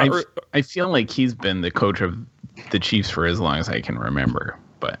his... I feel like he's been the coach of the Chiefs for as long as I can remember,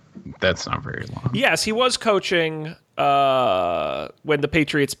 but that's not very long. Yes, he was coaching when the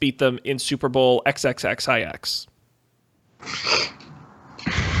Patriots beat them in Super Bowl XXXIX.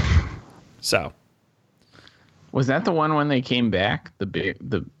 So... Was that the one when they came back?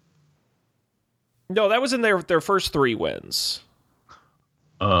 No, that was in their first 3 wins.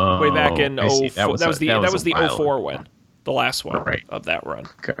 Way back in 04. That was the 04 win, the last one of that run.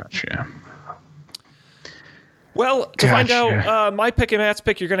 Gotcha. Well, to find out my pick and Matt's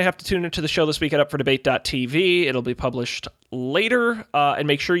pick, you're going to have to tune into the show this week at UpForDebate.tv. It'll be published later, and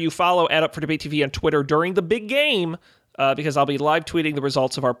make sure you follow at UpForDebate.tv on Twitter during the big game. Because I'll be live tweeting the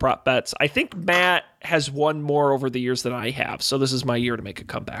results of our prop bets. I think Matt has won more over the years than I have, so this is my year to make a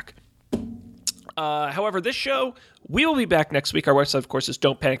comeback. However, this show, we will be back next week. Our website, of course, is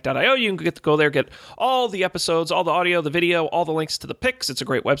don'tpanic.io. You can go there, get all the episodes, all the audio, the video, all the links to the picks. It's a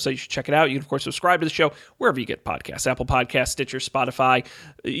great website. You should check it out. You can, of course, subscribe to the show wherever you get podcasts. Apple Podcasts, Stitcher, Spotify,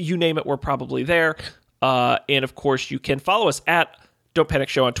 you name it, we're probably there. And, of course, you can follow us at Don't Panic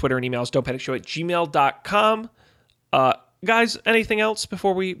Show on Twitter and emails don'tpanicshow@gmail.com. Guys, anything else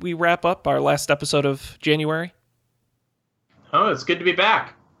before we wrap up our last episode of January? Oh, it's good to be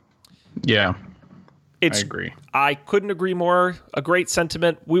back. Yeah, I agree. I couldn't agree more. A great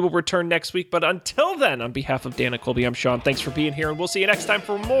sentiment. We will return next week, but until then, on behalf of Dan and Colby, I'm Sean. Thanks for being here, and we'll see you next time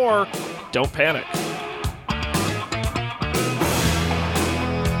for more Don't Panic.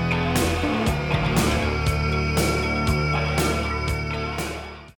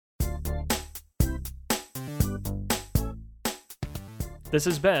 This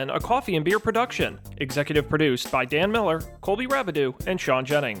has been a Coffee and Beer production, executive produced by Dan Miller, Colby Rabidou, and Sean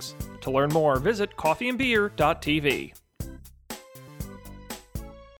Jennings. To learn more, visit coffeeandbeer.tv.